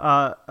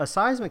a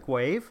seismic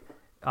wave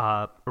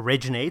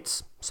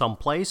originates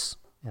someplace,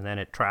 and then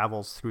it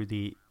travels through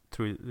the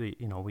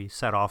we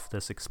set off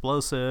this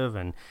explosive,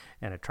 and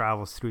it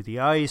travels through the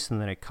ice, and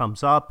then it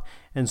comes up.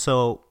 And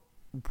so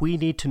we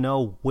need to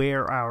know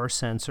where our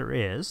sensor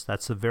is.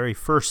 That's the very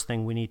first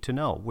thing we need to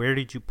know. Where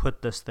did you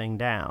put this thing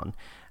down?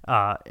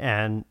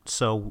 And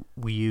so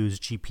we use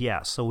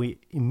GPS. So we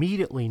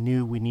immediately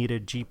knew we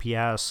needed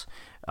GPS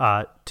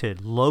to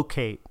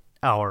locate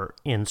our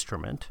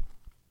instrument.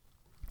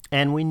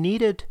 And we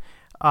needed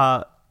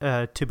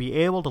to be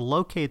able to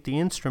locate the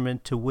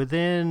instrument to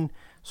within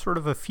sort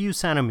of a few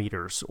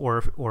centimeters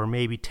or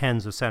maybe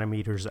tens of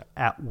centimeters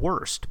at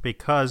worst,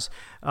 because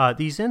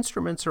these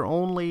instruments are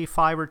only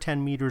 5 or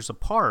 10 meters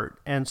apart.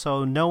 And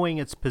so knowing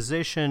its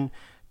position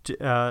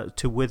to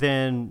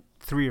within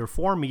 3 or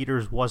 4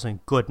 meters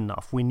wasn't good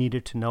enough. We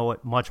needed to know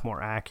it much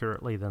more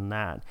accurately than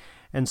that.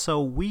 And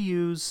so we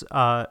use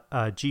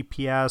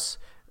GPS,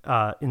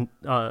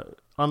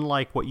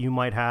 unlike what you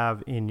might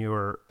have in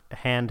your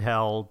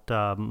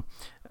handheld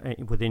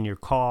within your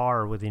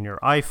car or within your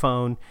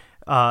iPhone.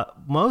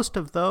 Most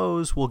of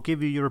those will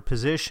give you your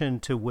position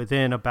to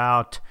within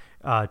about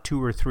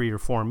 2 or 3 or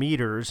 4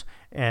 meters,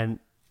 and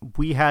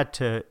we had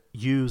to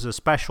use a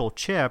special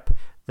chip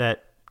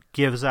that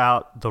gives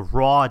out the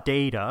raw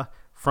data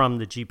from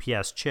the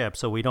GPS chip,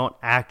 so we don't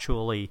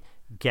actually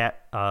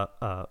get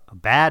a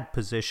bad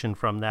position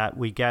from that.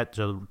 We get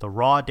the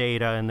raw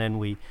data, and then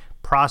we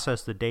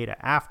process the data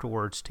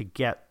afterwards to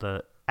get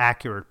the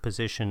accurate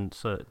position,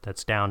 so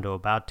that's down to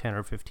about 10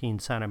 or 15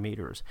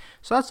 centimeters.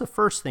 So that's the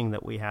first thing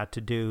that we had to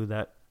do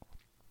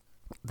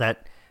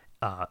that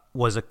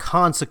was a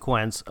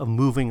consequence of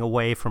moving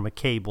away from a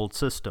cabled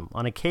system.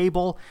 On a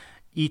cable,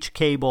 each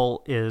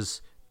cable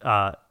is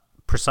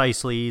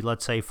precisely,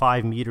 let's say,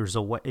 5 meters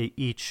away.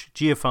 Each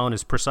geophone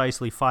is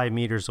precisely 5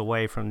 meters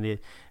away from the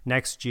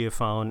next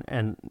geophone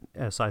and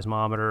a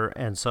seismometer,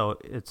 and so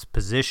its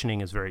positioning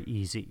is very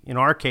easy. In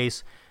our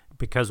case,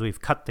 because we've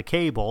cut the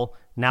cable,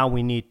 now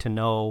we need to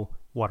know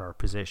what our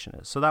position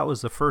is. So that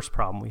was the first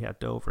problem we had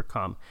to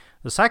overcome.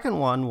 The second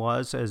one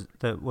was,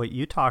 what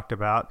you talked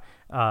about,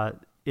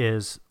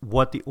 is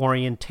what the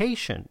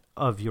orientation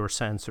of your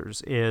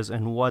sensors is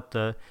and what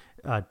the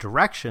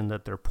direction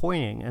that they're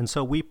pointing. And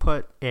so we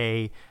put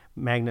a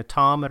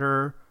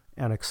magnetometer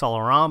and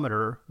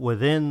accelerometer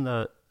within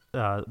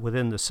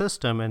the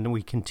system, and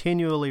we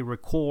continually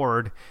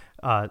record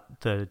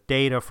the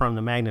data from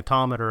the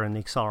magnetometer and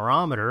the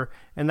accelerometer,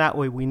 and that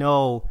way we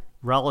know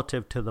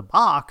relative to the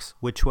box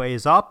which way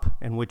is up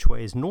and which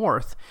way is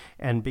north.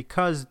 And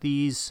because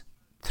these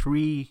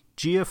 3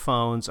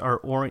 geophones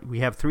we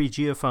have 3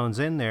 geophones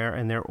in there,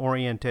 and they're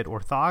oriented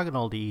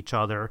orthogonal to each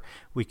other,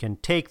 we can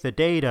take the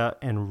data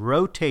and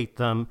rotate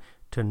them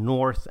to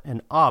north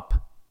and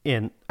up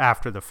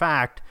after the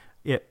fact,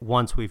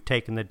 once we've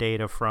taken the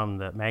data from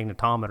the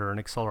magnetometer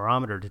and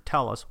accelerometer to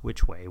tell us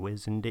which way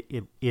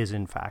is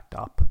in fact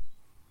up.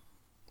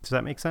 Does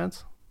that make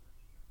sense?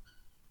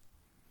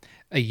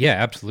 Yeah,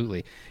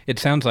 absolutely. It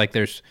sounds like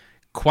there's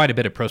quite a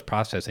bit of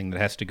post-processing that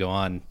has to go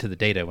on to the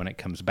data when it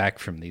comes back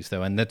from these,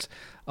 though, and that's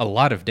a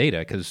lot of data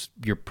because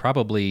you're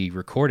probably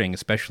recording,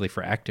 especially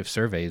for active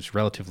surveys,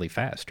 relatively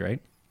fast,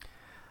 right?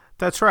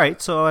 That's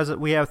right. So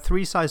we have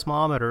 3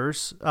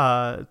 seismometers,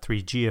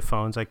 3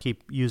 geophones. I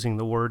keep using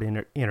the word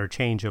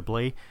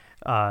interchangeably,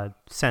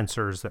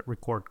 sensors that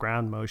record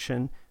ground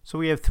motion. So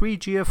we have 3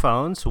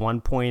 geophones, one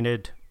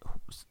pointed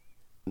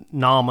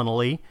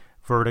nominally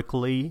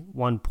vertically,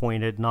 one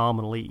pointed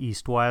nominally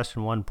east-west,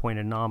 and one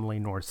pointed nominally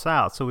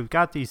north-south. So we've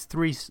got these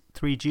three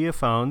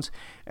geophones,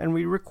 and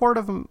we record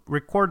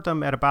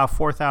them at about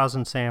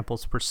 4,000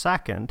 samples per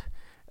second,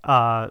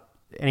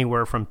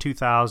 anywhere from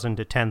 2,000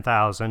 to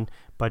 10,000,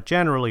 but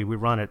generally we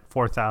run at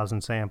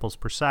 4,000 samples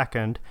per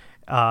second,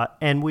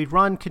 and we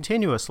run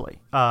continuously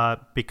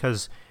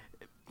because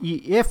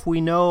if we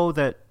know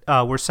that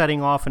we're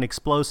setting off an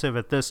explosive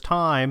at this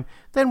time,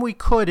 then we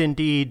could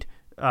indeed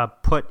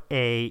put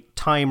a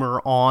timer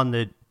on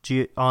the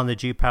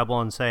GPebble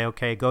and say,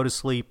 okay, go to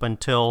sleep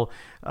until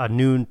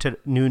noon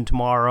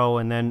tomorrow,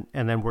 and then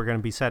we're going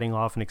to be setting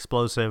off an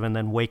explosive, and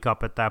then wake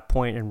up at that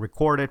point and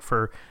record it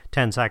for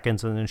 10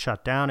 seconds and then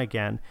shut down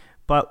again.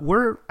 But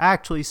we're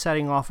actually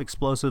setting off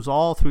explosives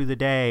all through the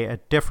day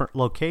at different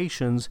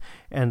locations,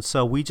 and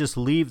so we just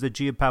leave the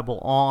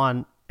GPebble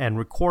on and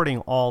recording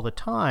all the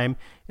time,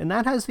 and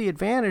that has the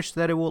advantage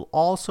that it will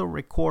also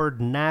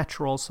record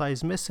natural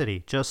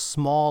seismicity, just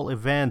small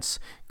events,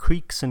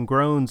 creaks and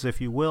groans,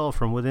 if you will,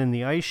 from within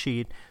the ice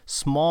sheet,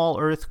 small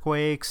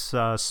earthquakes,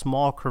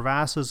 small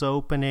crevasses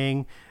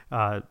opening,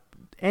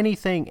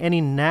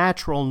 any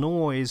natural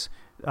noise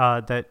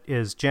that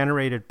is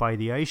generated by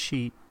the ice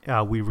sheet,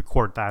 we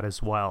record that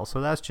as well.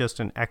 So that's just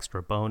an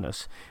extra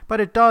bonus.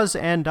 But it does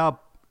end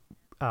up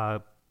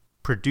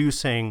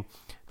producing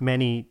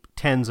many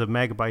tens of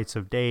megabytes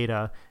of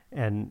data,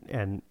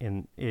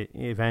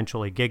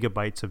 eventually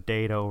gigabytes of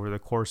data over the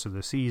course of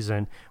the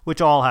season,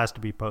 which all has to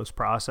be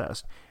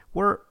post-processed.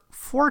 We're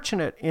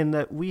fortunate in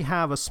that we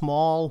have a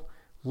small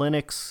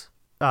Linux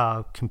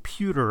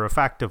computer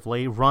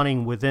effectively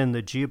running within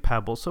the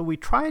GeoPebble, so we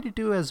try to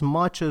do as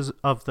much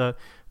of the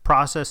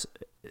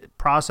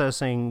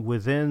processing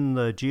within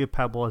the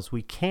GeoPebble as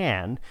we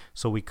can.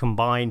 So we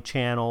combine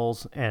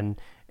channels and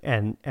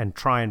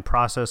try and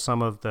process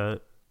some of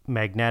the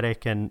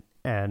magnetic and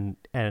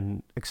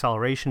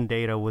acceleration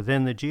data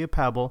within the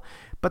GeoPebble,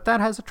 but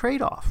that has a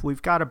trade-off.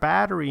 We've got a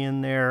battery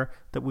in there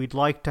that we'd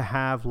like to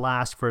have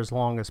last for as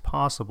long as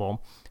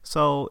possible.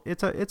 So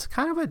it's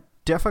kind of a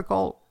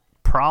difficult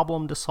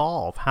problem to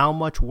solve. How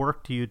much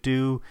work do you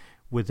do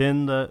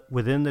within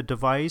the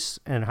device,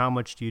 and how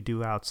much do you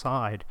do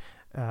outside?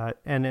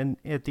 And then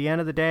at the end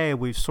of the day,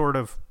 we've sort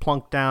of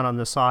plunked down on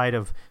the side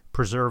of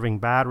preserving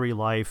battery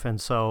life,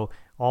 and so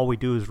all we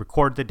do is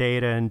record the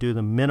data and do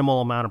the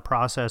minimal amount of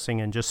processing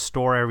and just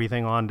store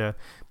everything onto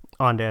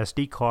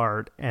SD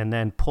card, and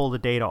then pull the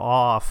data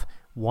off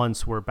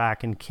once we're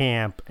back in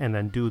camp, and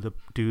then do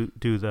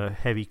the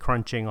heavy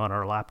crunching on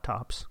our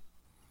laptops.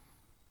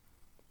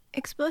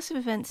 Explosive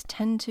events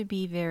tend to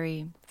be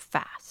very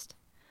fast.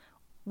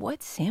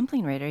 What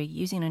sampling rate are you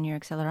using on your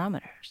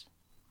accelerometers?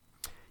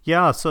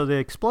 Yeah, so the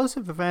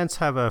explosive events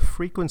have a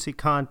frequency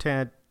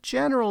content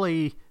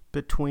generally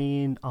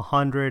between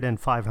 100 and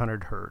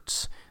 500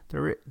 hertz.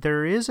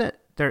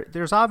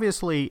 There's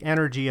obviously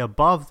energy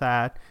above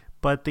that,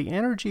 but the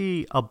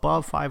energy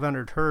above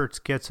 500 hertz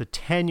gets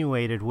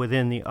attenuated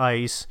within the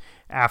ice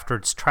after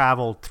it's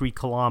traveled 3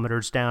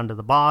 kilometers down to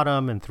the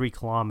bottom and 3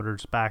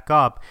 kilometers back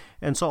up.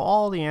 And so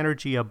all the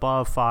energy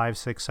above 500,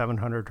 600,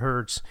 700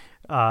 hertz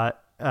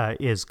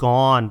is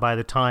gone by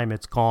the time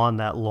it's gone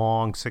that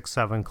long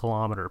 6-7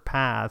 kilometer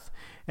path.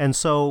 And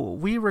so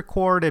we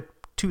record at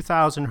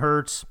 2,000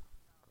 hertz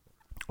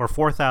or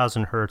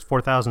 4,000 hertz,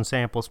 4,000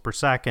 samples per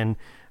second,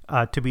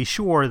 to be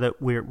sure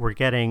that we're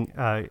getting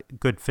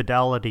good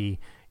fidelity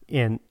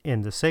in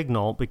the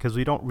signal, because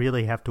we don't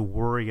really have to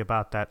worry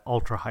about that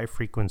ultra high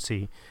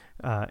frequency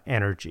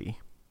energy.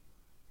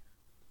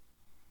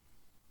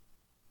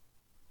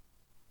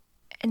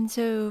 And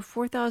so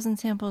 4,000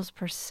 samples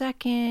per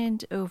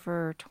second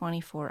over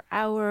 24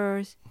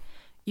 hours,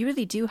 you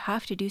really do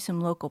have to do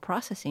some local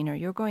processing, or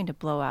you're going to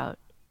blow out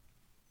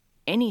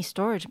any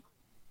storage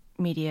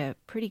media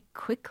pretty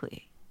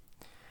quickly.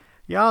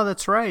 Yeah,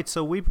 that's right.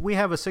 So we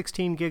have a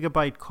 16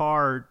 gigabyte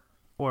card,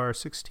 or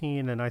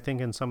 16, and I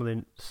think in some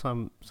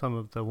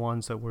of the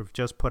ones that we've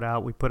just put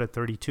out, we put a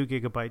 32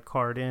 gigabyte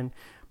card in,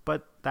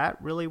 but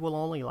that really will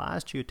only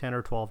last you 10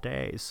 or 12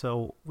 days.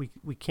 So we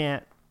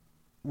can't.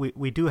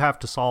 We do have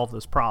to solve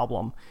this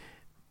problem.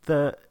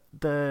 The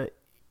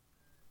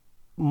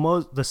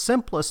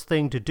simplest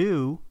thing to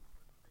do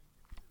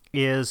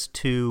is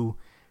to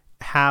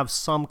have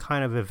some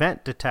kind of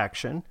event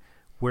detection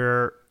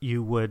where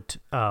you would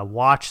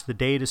watch the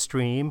data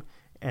stream,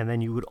 and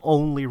then you would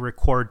only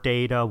record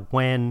data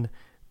when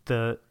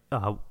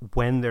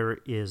there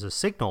is a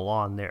signal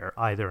on there,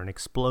 either an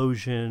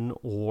explosion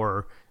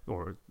or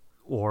a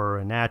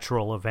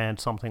natural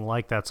event, something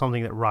like that,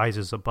 something that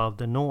rises above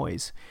the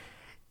noise.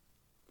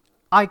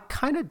 I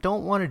kind of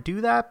don't want to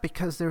do that,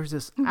 because there's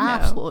this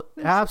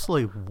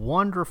absolutely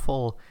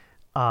wonderful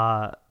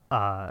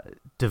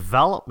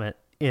development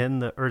in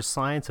the earth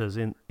sciences,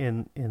 in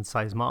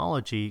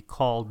seismology,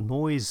 called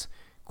noise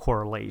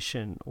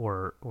correlation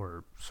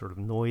or sort of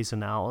noise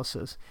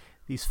analysis.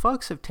 These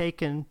folks have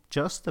taken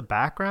just the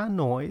background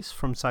noise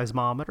from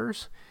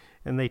seismometers,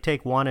 and they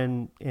take one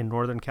in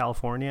Northern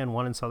California and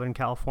one in Southern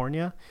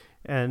California,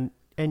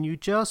 and you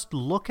just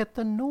look at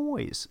the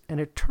noise,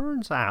 and it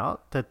turns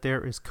out that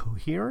there is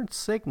coherent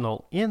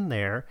signal in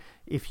there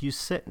if you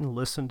sit and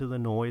listen to the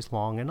noise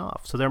long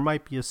enough. So there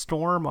might be a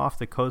storm off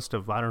the coast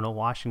of,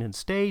 Washington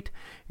State,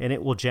 and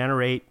it will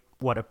generate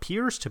what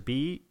appears to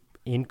be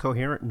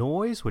incoherent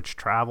noise, which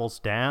travels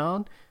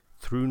down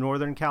through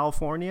Northern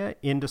California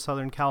into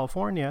Southern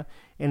California.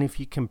 And if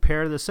you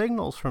compare the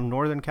signals from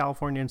Northern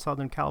California and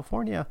Southern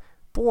California,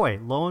 boy,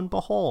 lo and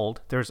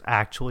behold, there's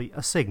actually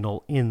a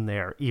signal in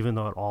there, even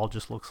though it all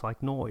just looks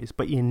like noise.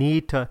 But you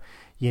need to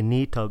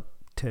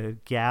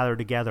gather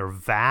together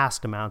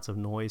vast amounts of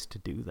noise to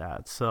do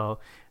that. So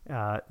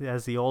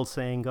as the old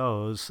saying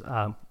goes,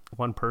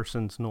 one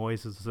person's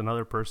noise is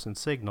another person's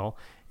signal.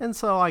 And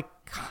so I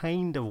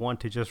kind of want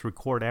to just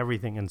record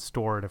everything and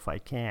store it if I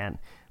can.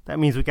 That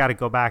means we got to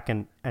go back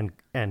and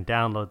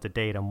download the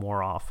data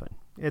more often.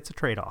 It's a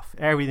trade-off.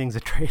 Everything's a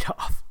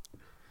trade-off.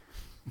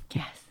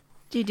 Yes.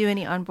 Do you do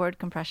any onboard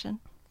compression?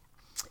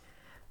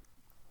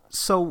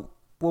 So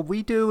what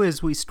we do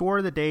is we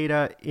store the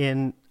data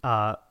in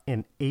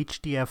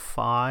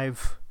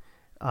HDF5.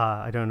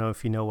 I don't know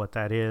if you know what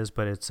that is,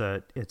 but it's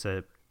a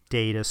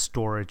data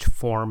storage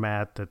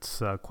format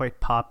that's quite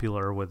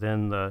popular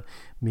within the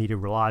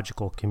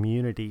meteorological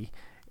community,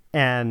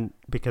 and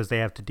because they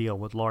have to deal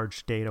with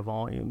large data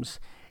volumes.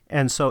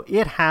 And so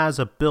it has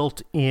a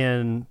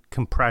built-in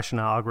compression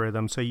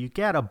algorithm. So you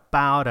get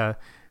about a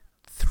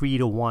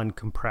 3-to-1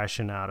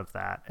 compression out of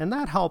that, and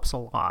that helps a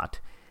lot.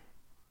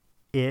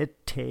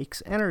 It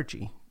takes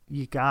energy.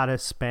 You gotta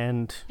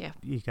spend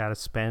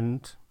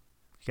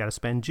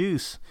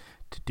juice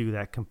to do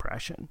that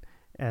compression.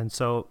 And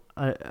so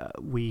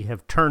we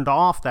have turned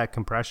off that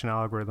compression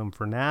algorithm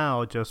for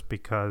now, just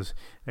because,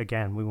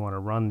 again, we want to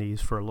run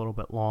these for a little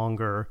bit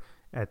longer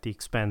at the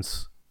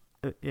expense,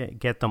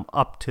 get them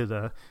up to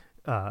the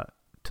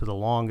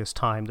longest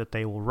time that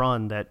they will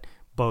run, that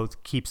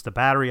both keeps the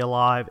battery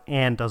alive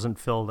and doesn't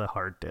fill the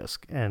hard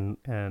disk.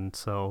 And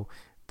so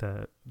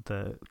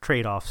the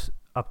trade-offs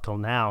up till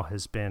now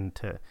has been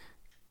to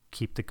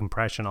keep the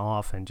compression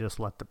off and just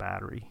let the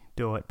battery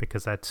do it,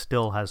 because that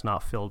still has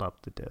not filled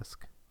up the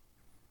disk.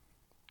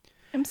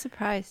 I'm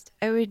surprised.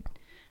 I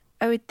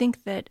would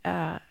think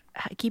that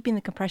keeping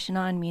the compression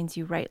on means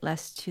you write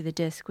less to the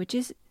disk, which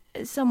is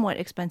somewhat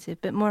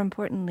expensive, but more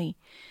importantly,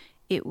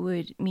 it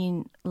would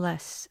mean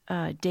less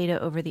data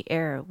over the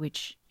air,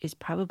 which is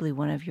probably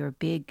one of your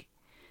big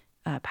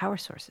power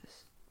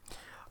sources.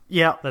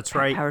 Yeah, that's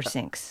right. Power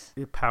sinks.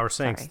 Power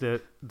sinks.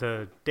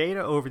 The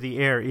data over the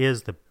air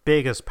is the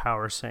biggest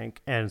power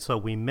sink, and so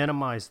we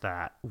minimize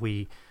that.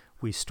 We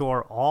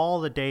store all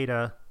the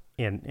data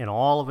in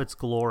all of its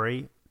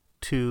glory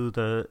to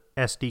the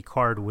SD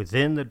card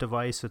within the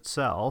device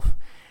itself,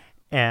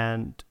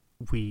 and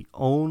we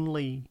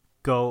only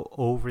go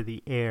over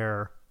the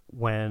air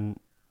when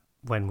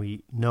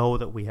we know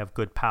that we have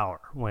good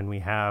power, when we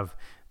have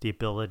the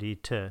ability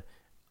to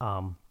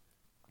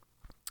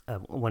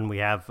when we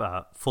have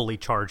fully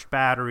charged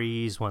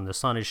batteries, when the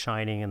sun is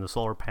shining and the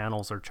solar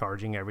panels are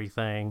charging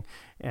everything,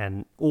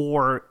 and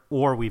or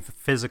we've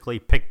physically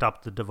picked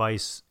up the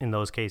device. In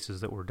those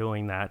cases that we're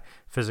doing that,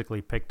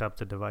 physically picked up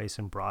the device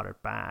and brought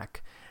it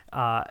back.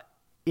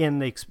 In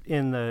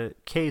the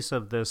case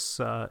of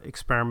this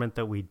experiment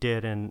that we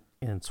did in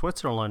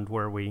Switzerland,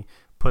 where we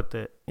put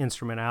the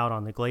instrument out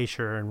on the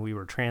glacier and we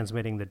were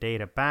transmitting the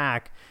data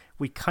back,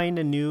 we kind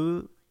of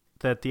knew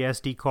that the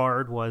SD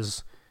card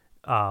was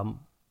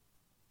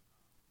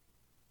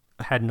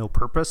had no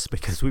purpose,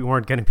 because we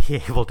weren't going to be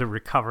able to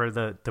recover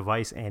the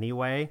device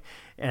anyway,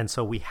 and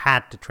so we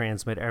had to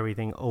transmit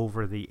everything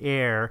over the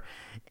air.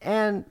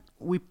 And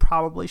we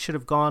probably should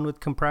have gone with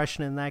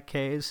compression in that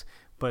case,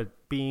 but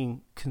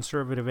being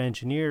conservative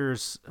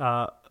engineers,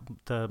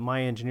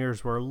 my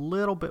engineers were a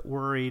little bit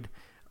worried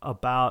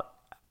about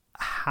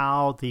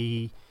how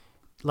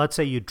let's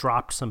say you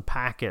dropped some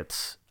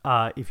packets.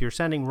 If you're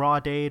sending raw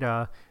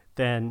data,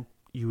 then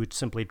you would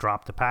simply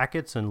drop the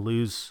packets and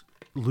lose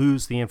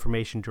the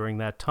information during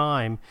that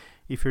time.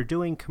 If you're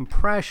doing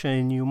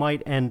compression, you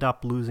might end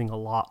up losing a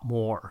lot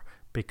more,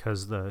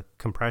 because the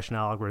compression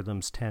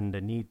algorithms tend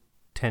to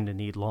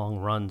need long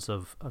runs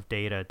of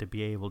data to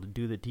be able to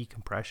do the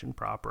decompression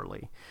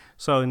properly.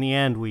 So in the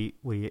end,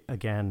 we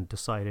again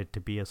decided to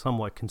be a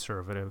somewhat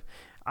conservative.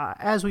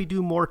 As we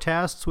do more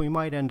tests, we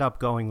might end up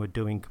going with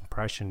doing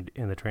compression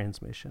in the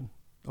transmission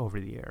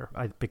over the air,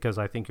 because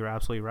I think you're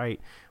absolutely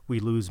right. We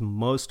lose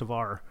most of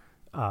our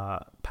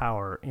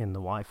power in the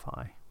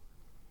Wi-Fi.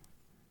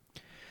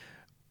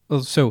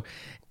 Well, so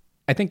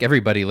I think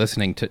everybody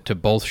listening to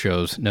both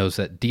shows knows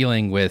that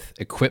dealing with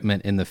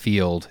equipment in the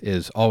field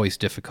is always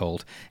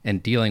difficult,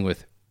 and dealing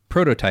with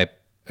prototype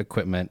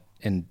equipment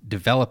and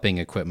developing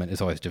equipment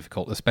is always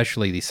difficult,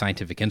 especially these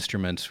scientific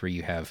instruments where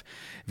you have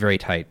very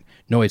tight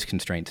noise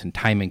constraints and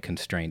timing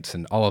constraints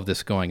and all of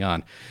this going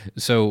on.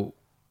 So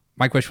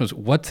my question was,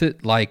 what's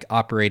it like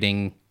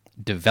operating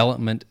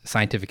development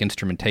scientific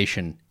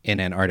instrumentation in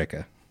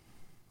Antarctica?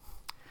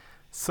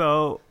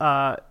 So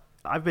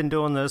I've been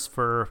doing this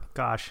for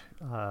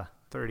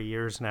 30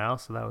 years now.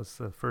 So that was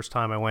the first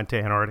time I went to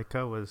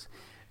Antarctica, was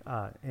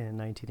in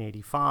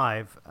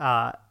 1985,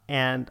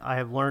 and I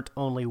have learned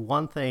only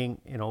one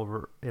thing in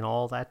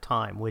all that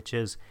time, which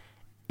is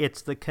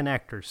it's the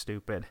connector,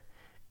 stupid.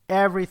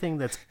 Everything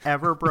that's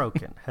ever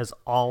broken has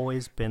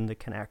always been the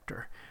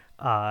connector.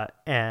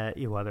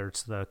 And whether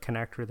it's the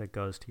connector that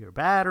goes to your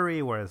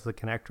battery, whether it's the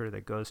connector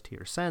that goes to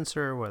your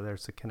sensor, whether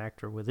it's the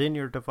connector within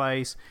your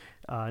device,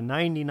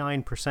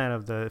 99%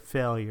 of the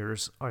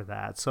failures are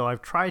that. So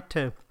I've tried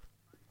to,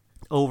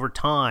 over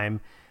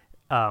time,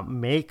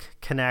 make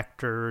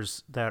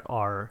connectors that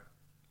are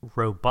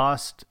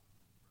robust,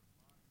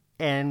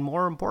 and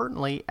more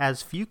importantly,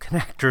 as few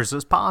connectors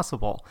as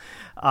possible.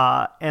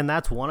 And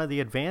that's one of the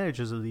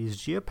advantages of these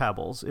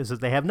GeoPebbles, is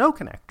that they have no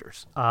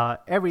connectors.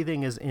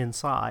 Everything is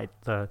inside.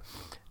 The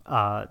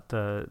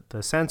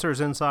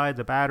sensors inside,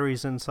 the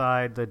batteries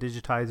inside, the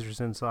digitizers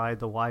inside,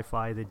 the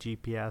Wi-Fi, the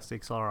GPS, the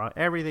accelerometer,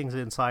 everything's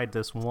inside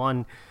this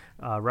one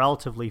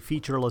relatively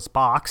featureless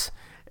box.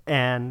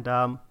 And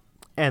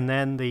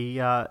then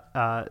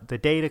the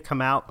data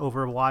come out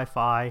over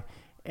Wi-Fi,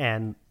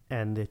 and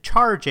the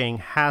charging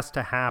has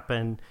to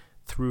happen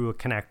through a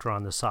connector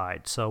on the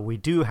side. So we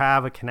do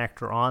have a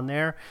connector on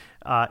there.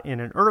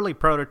 In an early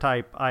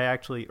prototype, I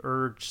actually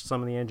urged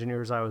some of the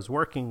engineers I was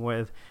working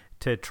with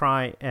to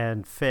try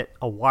and fit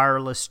a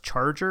wireless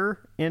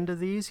charger into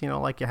these,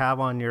 like you have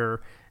on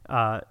your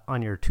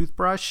on your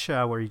toothbrush,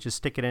 where you just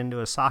stick it into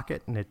a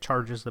socket and it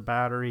charges the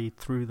battery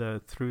through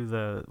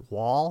the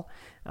wall.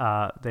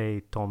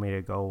 They told me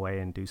to go away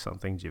and do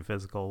something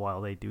geophysical while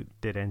they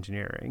did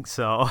engineering.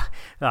 So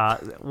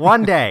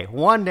one day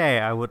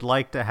I would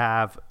like to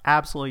have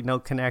absolutely no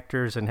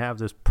connectors and have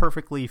this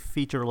perfectly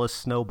featureless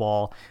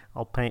snowball.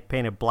 I'll paint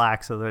it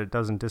black so that it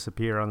doesn't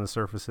disappear on the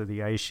surface of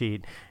the ice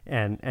sheet,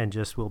 and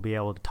just we'll be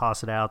able to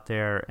toss it out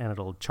there and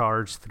it'll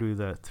charge through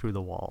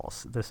the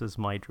walls. This is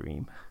my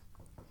dream.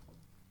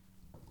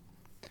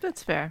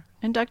 That's fair.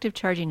 Inductive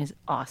charging is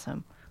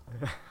awesome,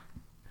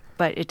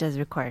 but it does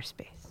require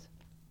space.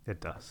 It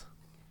does.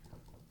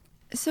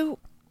 So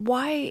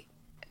why,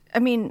 I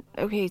mean,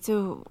 okay,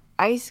 so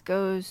ice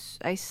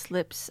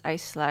slips,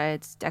 ice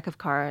slides, deck of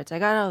cards. I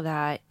got all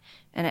that.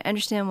 And I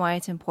understand why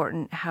it's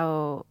important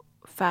how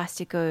fast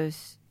it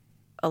goes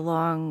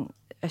along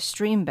a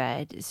stream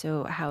bed.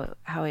 So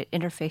how it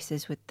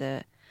interfaces with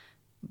the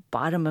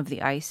bottom of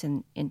the ice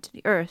and into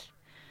the earth.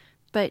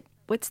 But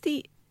what's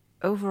the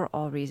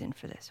overall reason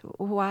for this?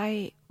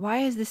 Why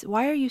is this?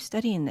 Why are you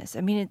studying this?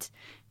 I mean,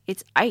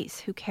 it's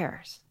ice. Who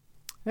cares?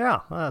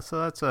 Yeah, so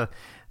that's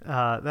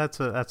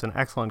an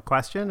excellent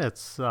question.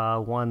 It's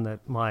one that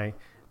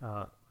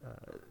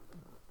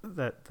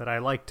that I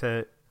like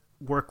to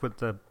work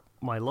with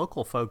my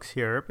local folks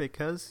here,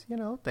 because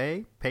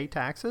they pay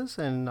taxes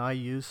and I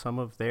use some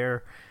of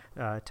their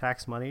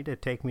tax money to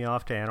take me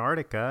off to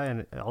Antarctica.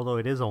 And although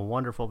it is a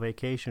wonderful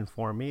vacation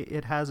for me,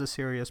 it has a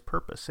serious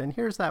purpose. And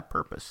here's that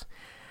purpose.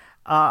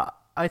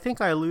 I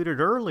think I alluded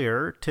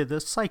earlier to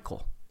this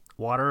cycle.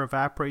 Water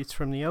evaporates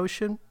from the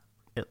ocean.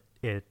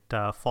 It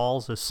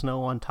falls as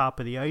snow on top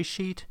of the ice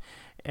sheet,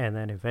 and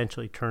then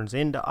eventually turns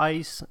into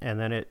ice, and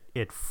then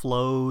it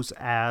flows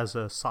as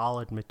a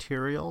solid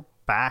material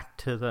back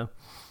to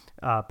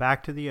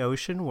the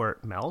ocean where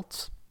it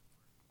melts.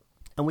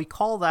 And we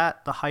call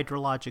that the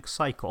hydrologic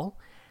cycle.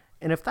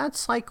 And if that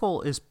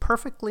cycle is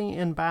perfectly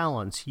in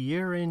balance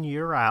year in,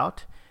 year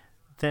out,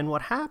 then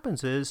what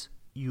happens is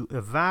you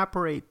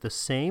evaporate the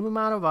same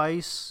amount of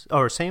ice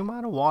or same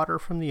amount of water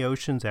from the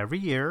oceans every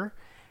year,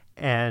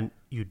 and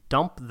you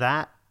dump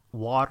that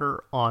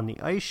water on the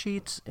ice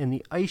sheets, and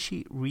the ice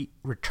sheet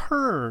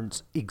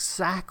returns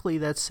exactly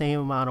that same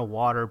amount of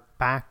water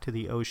back to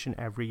the ocean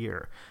every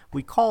year.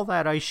 We call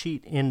that ice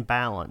sheet in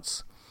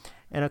balance.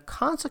 And a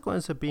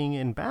consequence of being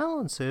in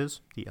balance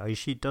is the ice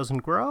sheet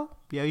doesn't grow,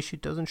 the ice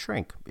sheet doesn't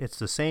shrink. It's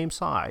the same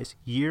size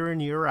year in,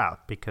 year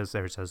out, because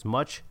there's as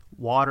much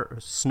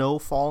snow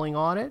falling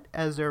on it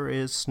as there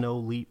is snow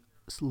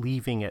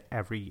leaving it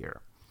every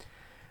year.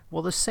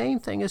 Well, the same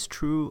thing is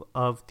true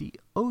of the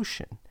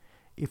ocean.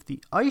 If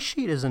the ice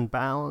sheet is in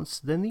balance,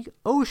 then the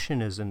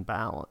ocean is in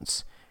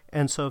balance.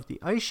 And so if the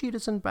ice sheet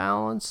is in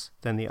balance,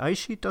 then the ice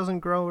sheet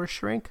doesn't grow or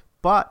shrink,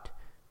 but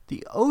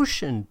the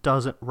ocean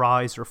doesn't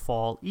rise or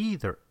fall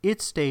either.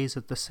 It stays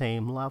at the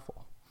same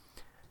level.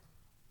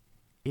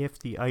 If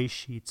the ice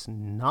sheet's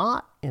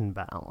not in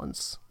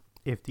balance,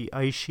 if the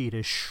ice sheet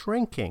is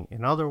shrinking,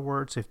 in other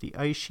words, if the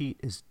ice sheet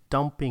is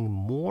dumping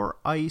more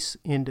ice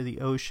into the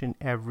ocean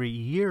every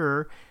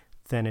year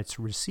than it's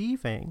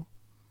receiving,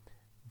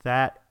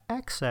 that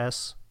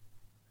excess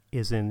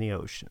is in the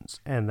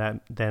oceans, and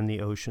then the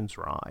oceans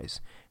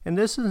rise. And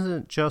this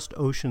isn't just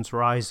oceans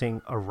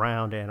rising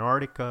around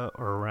Antarctica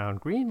or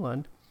around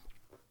Greenland.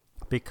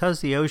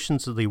 Because the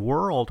oceans of the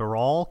world are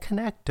all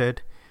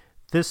connected,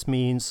 this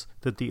means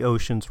that the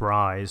oceans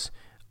rise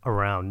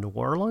around New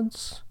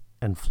Orleans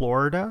and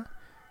Florida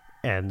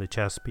and the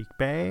Chesapeake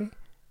Bay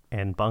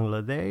and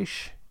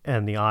Bangladesh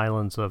and the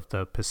islands of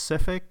the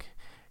Pacific.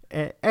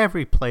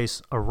 Every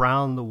place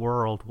around the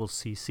world will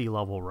see sea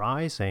level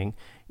rising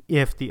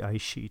if the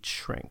ice sheets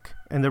shrink.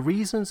 And the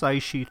reasons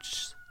ice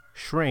sheets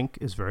shrink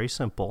is very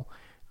simple.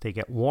 They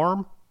get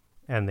warm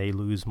and they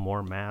lose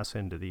more mass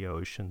into the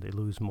ocean. They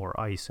lose more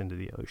ice into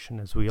the ocean.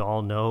 As we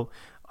all know,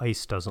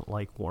 ice doesn't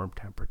like warm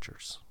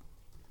temperatures.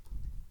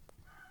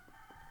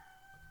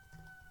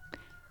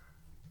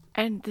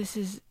 And this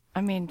is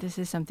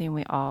something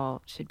we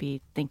all should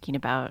be thinking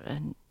about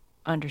and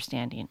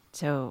understanding.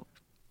 So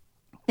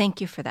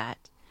thank you for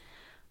that.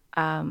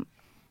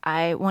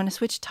 I want to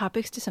switch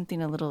topics to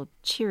something a little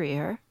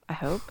cheerier, I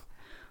hope.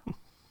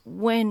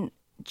 When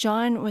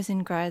John was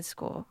in grad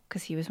school,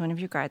 because he was one of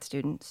your grad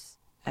students,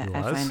 if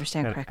I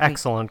understand correctly. An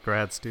excellent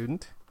grad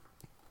student.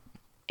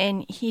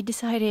 And he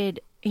decided,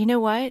 you know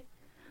what?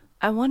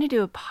 I want to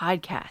do a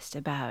podcast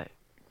about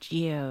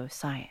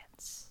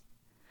geoscience.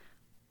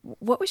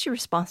 What was your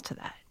response to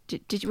that?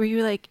 Were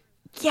you like,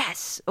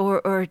 yes?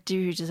 Or do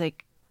you just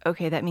like,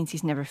 okay, that means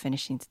he's never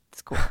finishing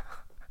school?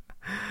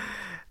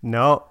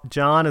 No,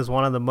 John is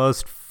one of the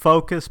most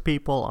focused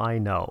people I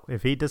know.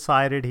 If he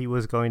decided he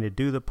was going to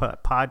do the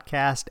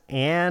podcast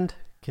and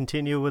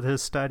continue with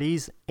his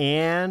studies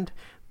and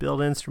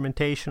build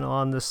instrumentation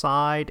on the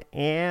side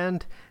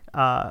and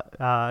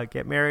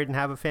get married and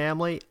have a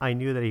family, I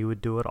knew that he would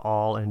do it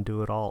all and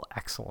do it all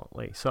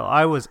excellently. So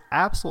I was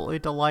absolutely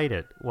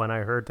delighted when I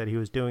heard that he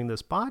was doing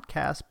this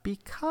podcast,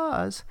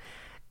 because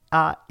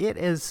it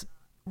is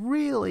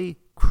really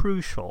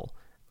crucial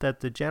that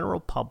the general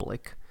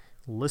public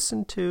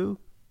listen to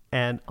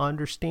and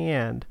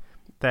understand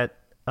that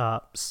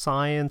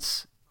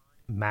science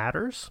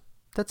matters,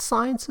 that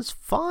science is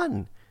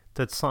fun,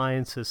 that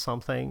science is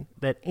something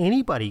that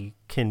anybody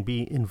can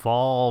be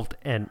involved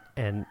and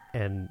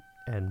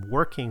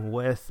working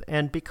with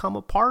and become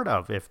a part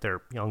of. If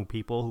they're young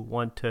people who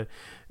want to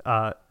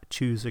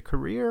choose a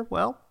career,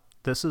 well,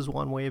 this is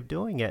one way of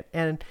doing it.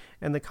 And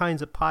the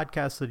kinds of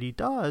podcasts that he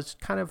does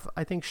kind of,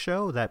 I think,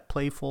 show that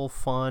playful,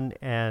 fun,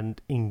 and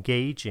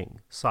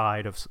engaging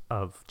side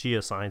of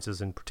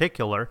geosciences in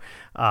particular.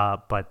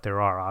 But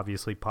there are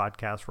obviously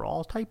podcasts for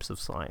all types of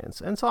science.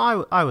 And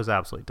so I was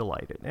absolutely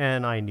delighted.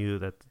 And I knew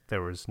that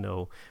there was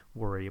no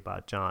worry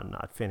about John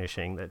not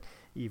finishing, that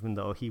even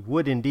though he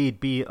would indeed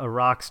be a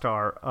rock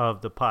star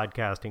of the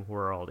podcasting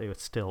world, it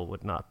still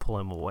would not pull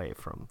him away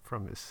from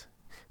his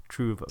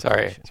true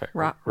vocation.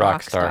 Sorry.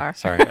 Rock star.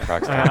 Sorry,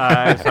 rock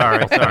star.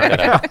 Sorry.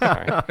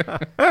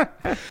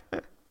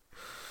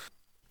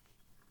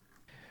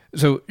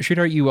 So,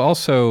 Sridhar, you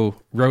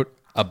also wrote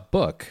a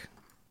book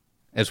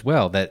as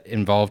well that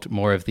involved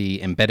more of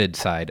the embedded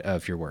side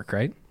of your work,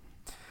 right?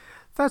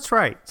 That's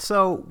right.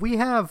 So we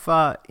have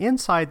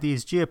inside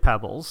these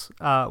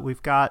GeoPebbles,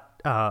 we've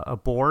got a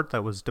board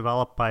that was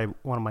developed by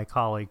one of my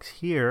colleagues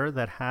here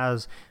that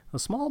has a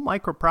small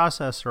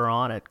microprocessor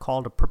on it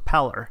called a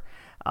propeller.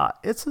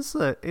 It's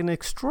an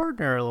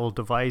extraordinary little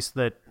device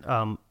that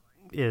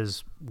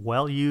is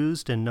well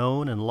used and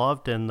known and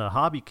loved in the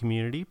hobby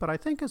community, but I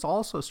think is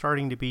also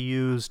starting to be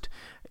used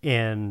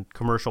in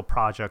commercial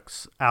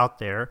projects out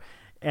there.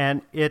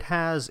 And it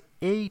has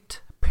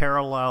 8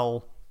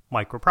 parallel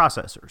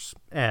microprocessors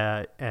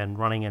and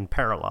running in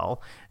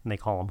parallel, and they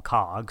call them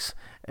cogs.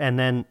 And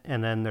then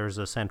there's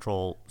a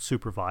central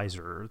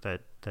supervisor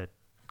that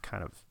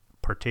kind of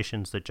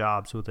partitions the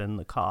jobs within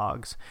the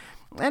cogs.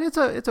 And it's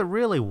a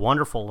really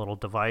wonderful little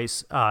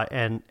device,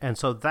 and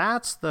so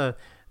that's the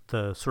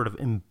sort of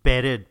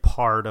embedded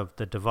part of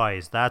the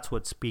device. That's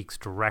what speaks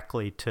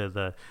directly to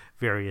the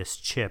various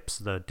chips,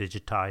 the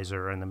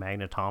digitizer and the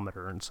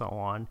magnetometer and so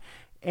on.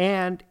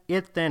 And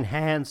it then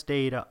hands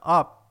data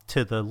up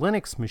to the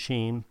Linux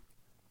machine,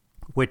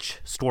 which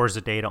stores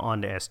the data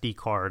on the SD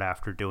card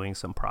after doing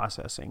some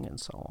processing and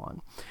so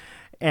on.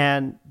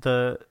 And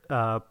the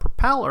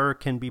propeller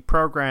can be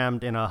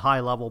programmed in a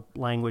high-level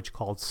language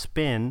called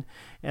Spin,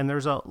 and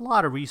there's a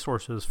lot of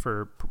resources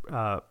for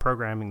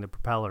programming the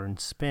propeller in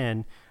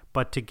Spin.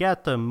 But to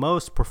get the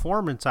most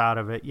performance out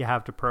of it, you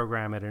have to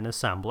program it in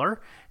assembler,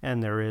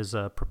 and there is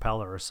a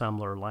propeller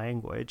assembler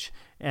language.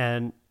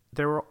 And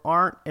there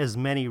aren't as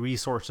many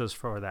resources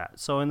for that.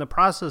 So in the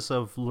process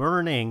of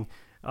learning,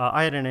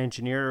 I had an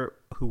engineer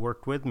who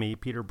worked with me,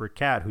 Peter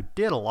Brickett, who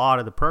did a lot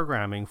of the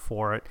programming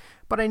for it,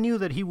 but I knew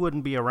that he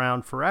wouldn't be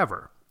around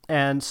forever.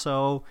 And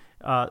so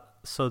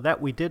that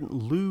we didn't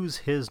lose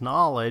his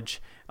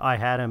knowledge, I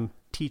had him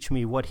teach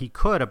me what he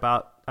could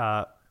about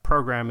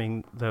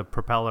programming the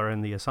propeller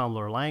in the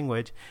assembler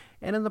language.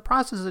 And in the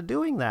process of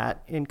doing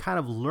that, in kind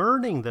of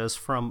learning this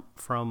from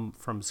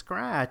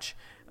scratch,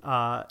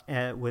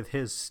 with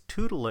his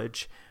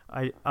tutelage,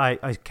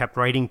 I kept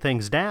writing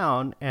things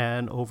down,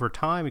 and over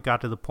time it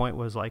got to the point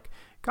where it was like,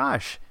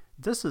 gosh,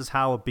 this is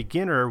how a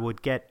beginner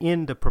would get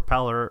into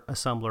propeller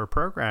assembler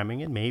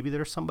programming, and maybe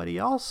there's somebody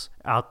else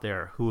out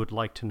there who would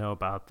like to know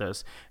about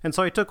this. And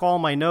so I took all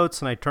my notes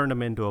and I turned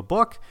them into a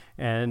book,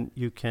 and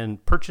you can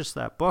purchase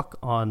that book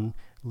on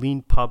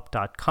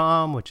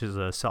leanpub.com, which is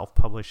a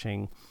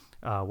self-publishing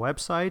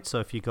website.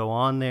 So if you go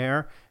on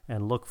there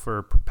and look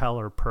for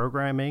propeller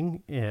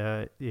programming,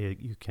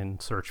 you can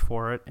search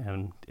for it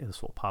and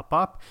this will pop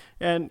up.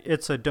 And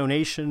it's a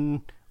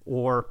donation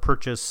or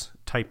purchase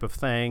type of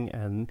thing,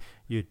 and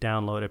you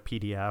download a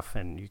PDF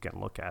and you can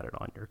look at it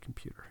on your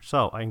computer.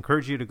 So I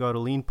encourage you to go to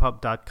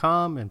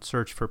leanpub.com and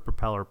search for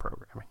propeller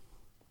programming.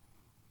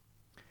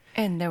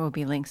 And there will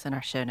be links in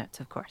our show notes,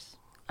 of course,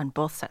 on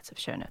both sets of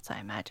show notes, I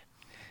imagine.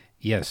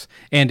 Yes.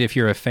 And if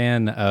you're a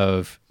fan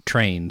of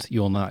trains,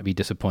 you will not be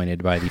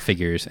disappointed by the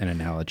figures and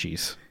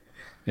analogies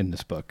in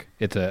this book.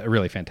 It's a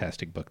really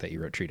fantastic book that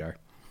you wrote, Sridhar.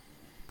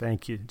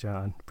 Thank you,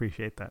 John.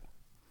 Appreciate that.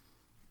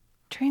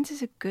 Trains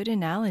is a good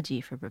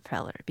analogy for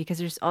propeller because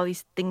there's all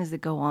these things that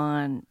go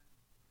on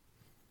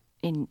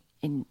in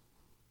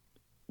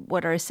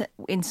what are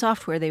in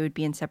software, they would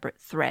be in separate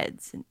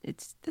threads. And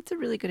that's a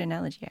really good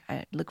analogy.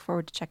 I look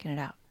forward to checking it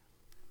out.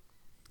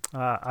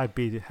 I'd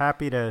be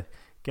happy to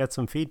get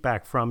some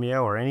feedback from you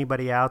or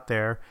anybody out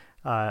there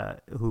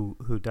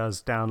who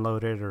does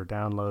download it or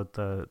download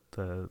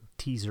the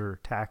teaser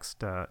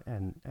text,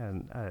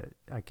 and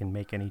I can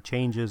make any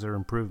changes or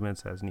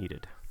improvements as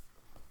needed.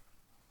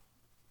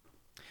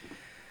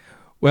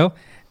 Well,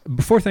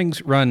 before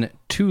things run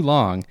too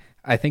long,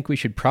 I think we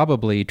should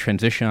probably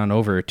transition on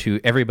over to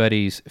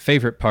everybody's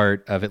favorite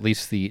part of at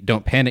least the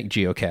Don't Panic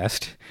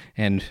Geocast,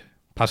 and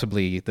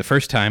possibly the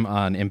first time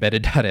on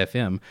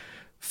Embedded.fm,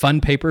 Fun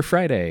Paper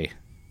Friday.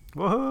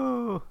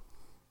 Whoa!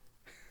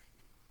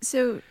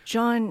 So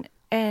John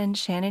and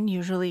Shannon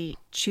usually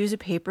choose a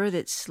paper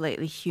that's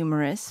slightly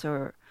humorous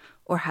or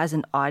has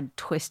an odd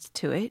twist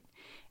to it.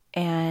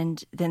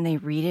 and then they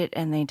read it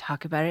and they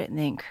talk about it and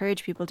they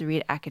encourage people to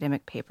read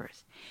academic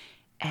papers.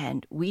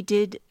 And we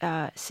did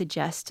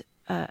suggest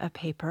a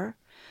paper,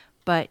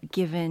 but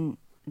given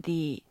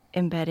the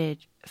embedded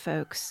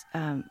folks,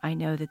 I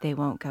know that they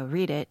won't go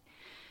read it.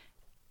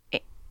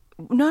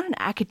 Not an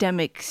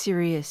academic,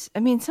 serious. I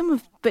mean,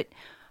 but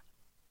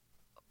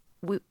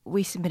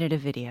we submitted a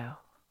video,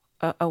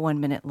 a 1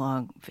 minute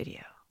long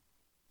video.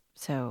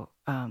 So,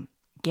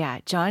 yeah,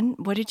 John,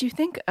 what did you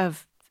think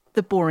of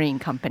the Boring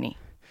Company?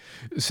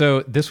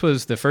 So this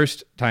was the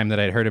first time that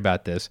I'd heard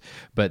about this,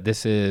 but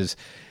this is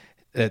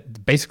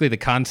basically the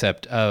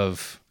concept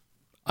of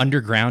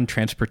underground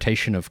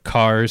transportation of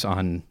cars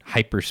on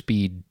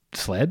hyperspeed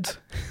sleds.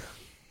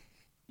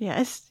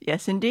 Yes,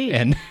 indeed.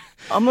 And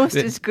almost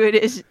as good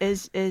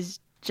as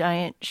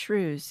giant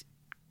shrews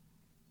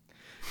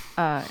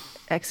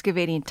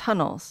excavating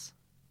tunnels.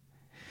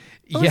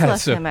 When was the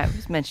last time I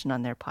was mentioned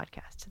on their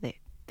podcast?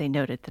 They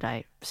noted that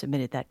I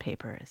submitted that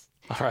paper.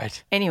 All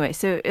right. Anyway,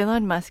 so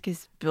Elon Musk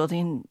is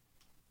building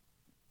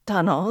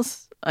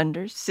tunnels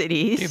under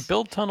cities. Do you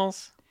build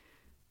tunnels?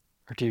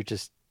 Or do you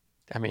just,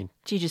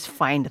 do you just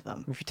find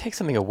them? if you take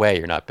something away,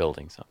 you're not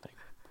building something.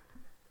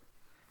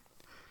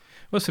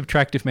 Well,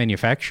 subtractive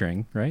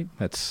manufacturing, right?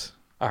 That's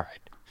all right.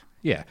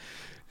 Yeah.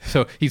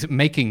 So he's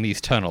making these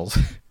tunnels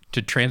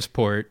to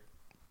transport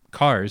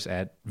cars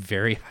at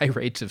very high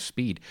rates of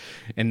speed.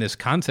 And this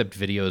concept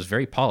video is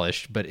very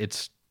polished, but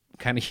it's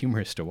kind of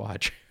humorous to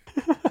watch.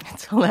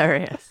 It's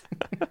hilarious.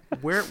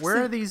 Where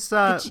are these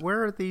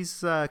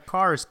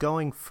cars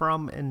going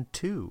from and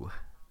to?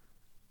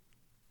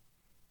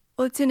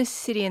 Well, it's in a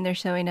city, and they're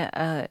showing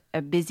a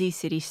busy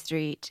city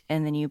street,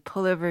 and then you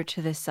pull over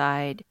to the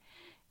side,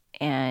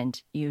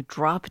 and you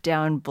drop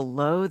down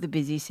below the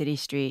busy city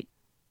street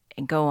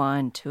and go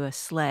on to a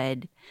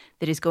sled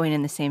that is going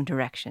in the same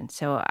direction.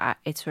 So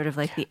it's sort of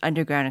like the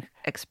underground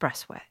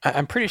expressway.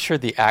 I'm pretty sure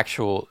the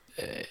actual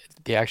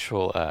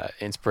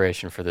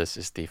inspiration for this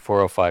is the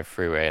 405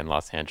 freeway in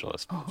Los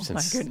Angeles,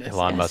 since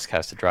Elon Musk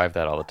has to drive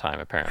that all the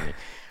time, apparently.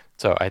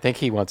 So I think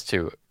he wants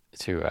to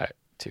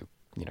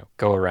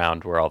go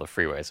around where all the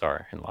freeways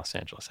are in Los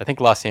Angeles. I think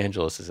Los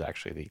Angeles is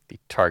actually the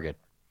target.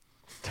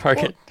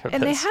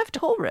 And they have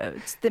toll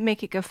roads that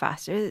make it go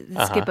faster,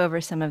 that skip over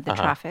some of the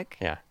traffic.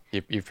 Yeah,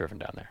 you've driven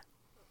down there.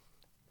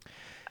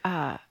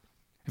 I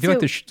feel like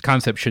the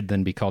concept should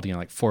then be called,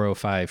 like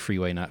 405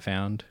 freeway not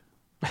found.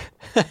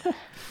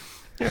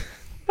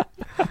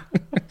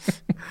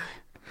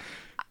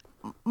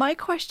 My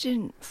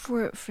question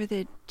for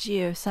the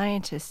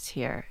geoscientists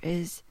here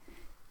is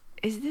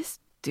this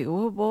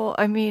doable?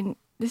 I mean,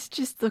 this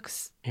just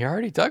looks... He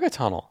already dug a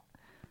tunnel.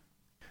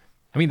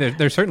 I mean,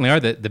 there certainly are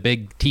the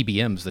big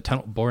TBMs, the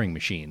tunnel boring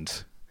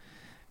machines.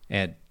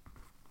 And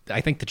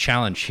I think the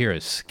challenge here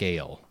is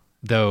scale.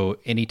 Though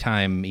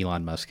anytime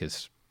Elon Musk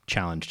has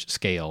challenged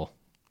scale,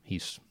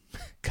 he's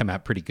come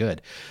out pretty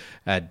good.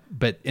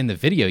 But in the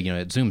video,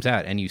 it zooms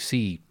out and you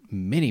see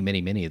many,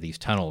 many, many of these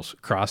tunnels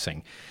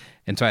crossing.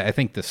 And so I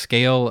think the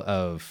scale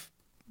of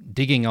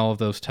digging all of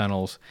those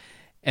tunnels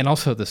and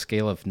also the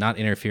scale of not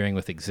interfering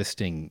with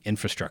existing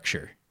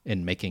infrastructure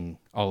and making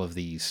all of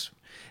these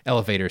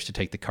elevators to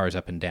take the cars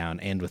up and down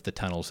and with the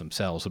tunnels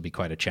themselves will be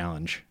quite a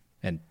challenge.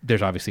 And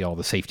there's obviously all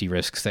the safety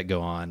risks that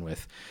go on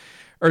with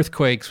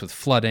earthquakes, with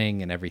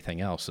flooding and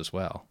everything else as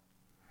well.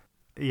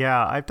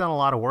 Yeah, I've done a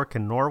lot of work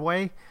in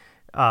Norway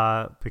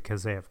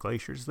because they have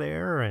glaciers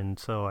there. And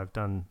so I've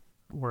done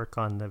work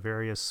on the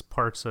various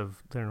parts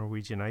of the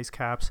Norwegian ice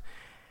caps.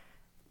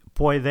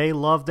 Boy, they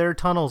love their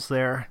tunnels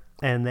there.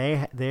 And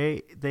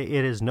it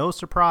is no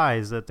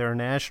surprise that their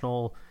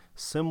national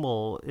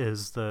symbol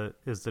is the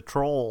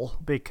troll,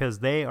 because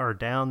they are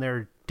down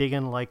there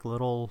digging like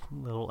little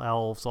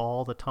elves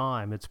all the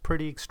time. It's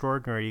pretty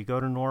extraordinary. You go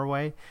to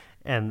Norway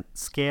and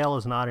scale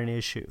is not an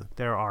issue.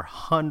 There are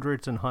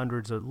hundreds and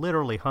hundreds of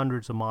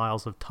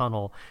miles of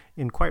tunnel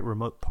in quite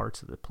remote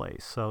parts of the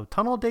place. So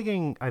tunnel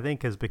digging, I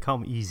think, has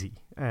become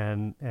easy,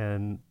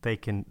 and they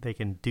can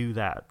do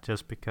that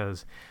just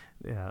because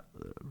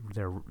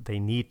they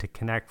need to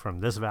connect from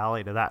this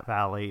valley to that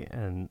valley,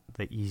 and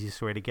the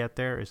easiest way to get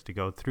there is to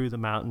go through the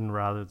mountain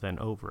rather than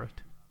over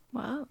it.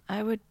 Well,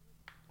 I would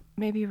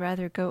maybe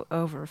rather go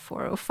over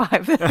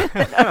 405 than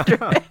under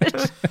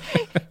it,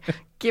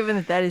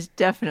 given that is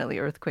definitely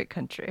earthquake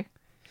country.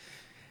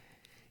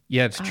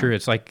 Yeah, it's true.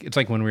 It's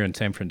like when we were in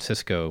San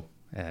Francisco.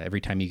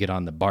 Every time you get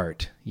on the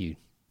BART, you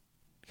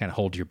kind of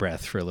hold your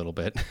breath for a little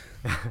bit.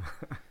 That's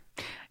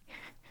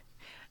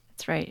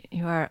right.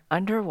 You are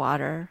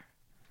underwater,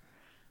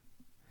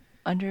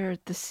 under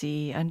the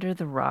sea, under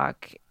the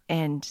rock,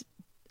 and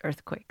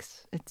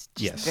earthquakes. It's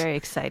just very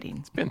exciting.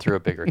 It's been through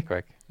a big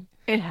earthquake.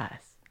 It has.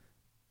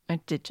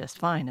 It did just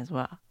fine as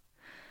well.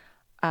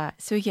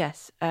 So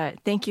yes,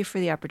 thank you for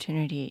the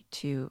opportunity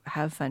to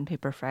have Fun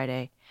Paper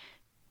Friday,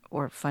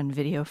 or Fun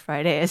Video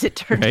Friday, as it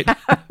turned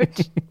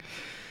out.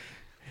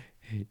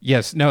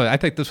 Yes, no, I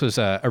think this was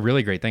a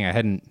really great thing. I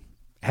hadn't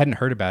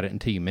heard about it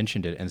until you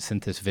mentioned it and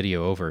sent this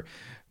video over.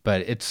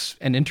 But it's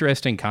an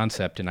interesting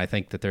concept, and I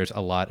think that there's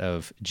a lot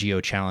of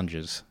geo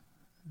challenges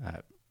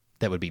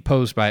that would be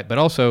posed by it. But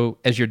also,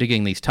 as you're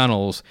digging these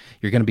tunnels,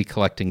 you're going to be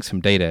collecting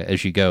some data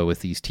as you go with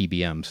these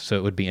TBMs. So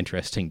it would be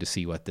interesting to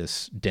see what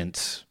this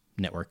dense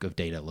network of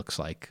data looks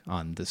like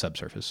on the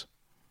subsurface.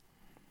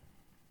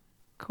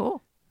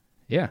 Cool.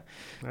 Yeah.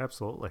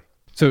 Absolutely.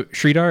 So,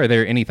 Sridhar, are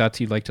there any thoughts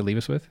you'd like to leave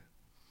us with?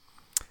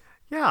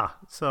 Yeah.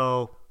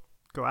 So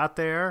go out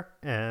there,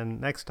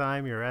 and next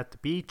time you're at the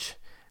beach,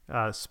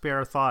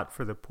 spare a thought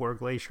for the poor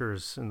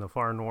glaciers in the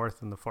far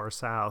north and the far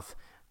south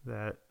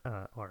that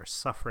are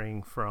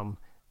suffering from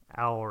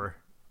our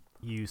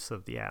use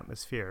of the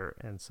atmosphere.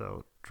 And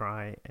so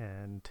try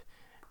and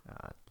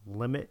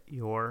limit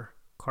your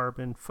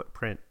carbon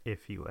footprint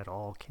if you at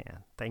all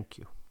can. Thank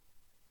you.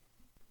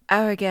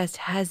 Our guest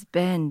has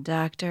been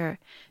Dr.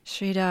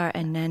 Sridhar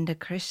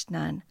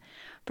Anandakrishnan,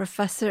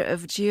 Professor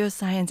of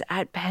Geoscience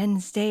at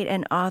Penn State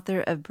and author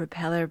of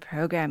Propeller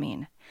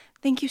Programming.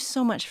 Thank you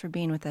so much for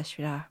being with us,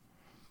 Sridhar.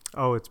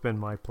 Oh, it's been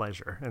my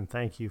pleasure, and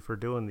thank you for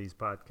doing these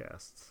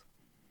podcasts.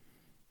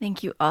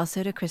 Thank you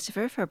also to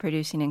Christopher for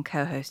producing and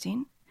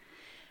co-hosting.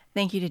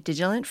 Thank you to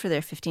Digilent for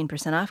their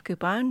 15% off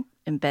coupon,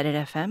 Embedded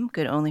FM,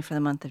 good only for the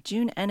month of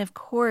June. And of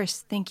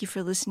course, thank you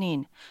for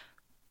listening.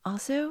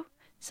 Also,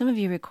 some of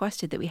you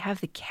requested that we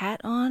have the cat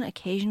on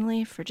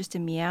occasionally for just a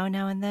meow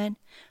now and then.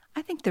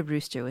 I think the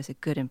rooster was a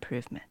good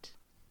improvement.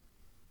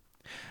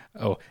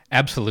 Oh,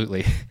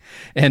 absolutely.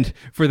 And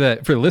for the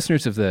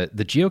listeners of the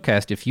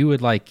Geocast, if you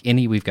would like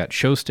any, we've got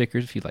show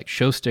stickers. If you'd like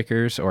show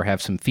stickers or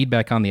have some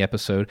feedback on the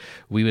episode,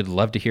 we would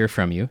love to hear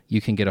from you.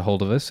 You can get a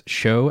hold of us,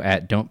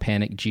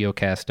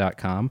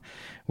 show@don'tpanicgeocast.com.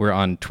 We're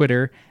on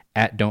Twitter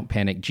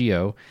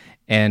 @don'tpanicgeo.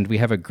 And we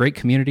have a great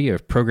community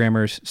of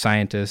programmers,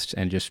 scientists,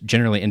 and just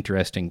generally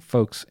interesting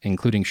folks,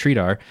 including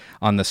Sridhar,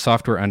 on the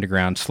Software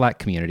Underground Slack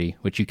community,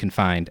 which you can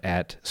find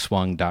at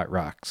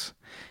swung.rocks.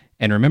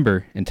 And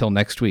remember, until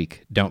next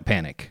week, don't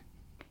panic.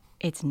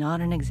 It's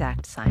not an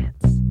exact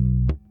science.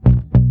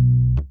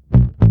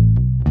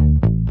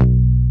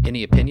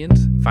 Any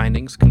opinions,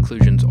 findings,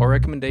 conclusions, or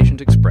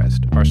recommendations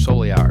expressed are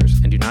solely ours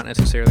and do not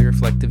necessarily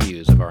reflect the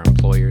views of our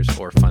employers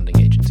or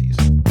funding agencies.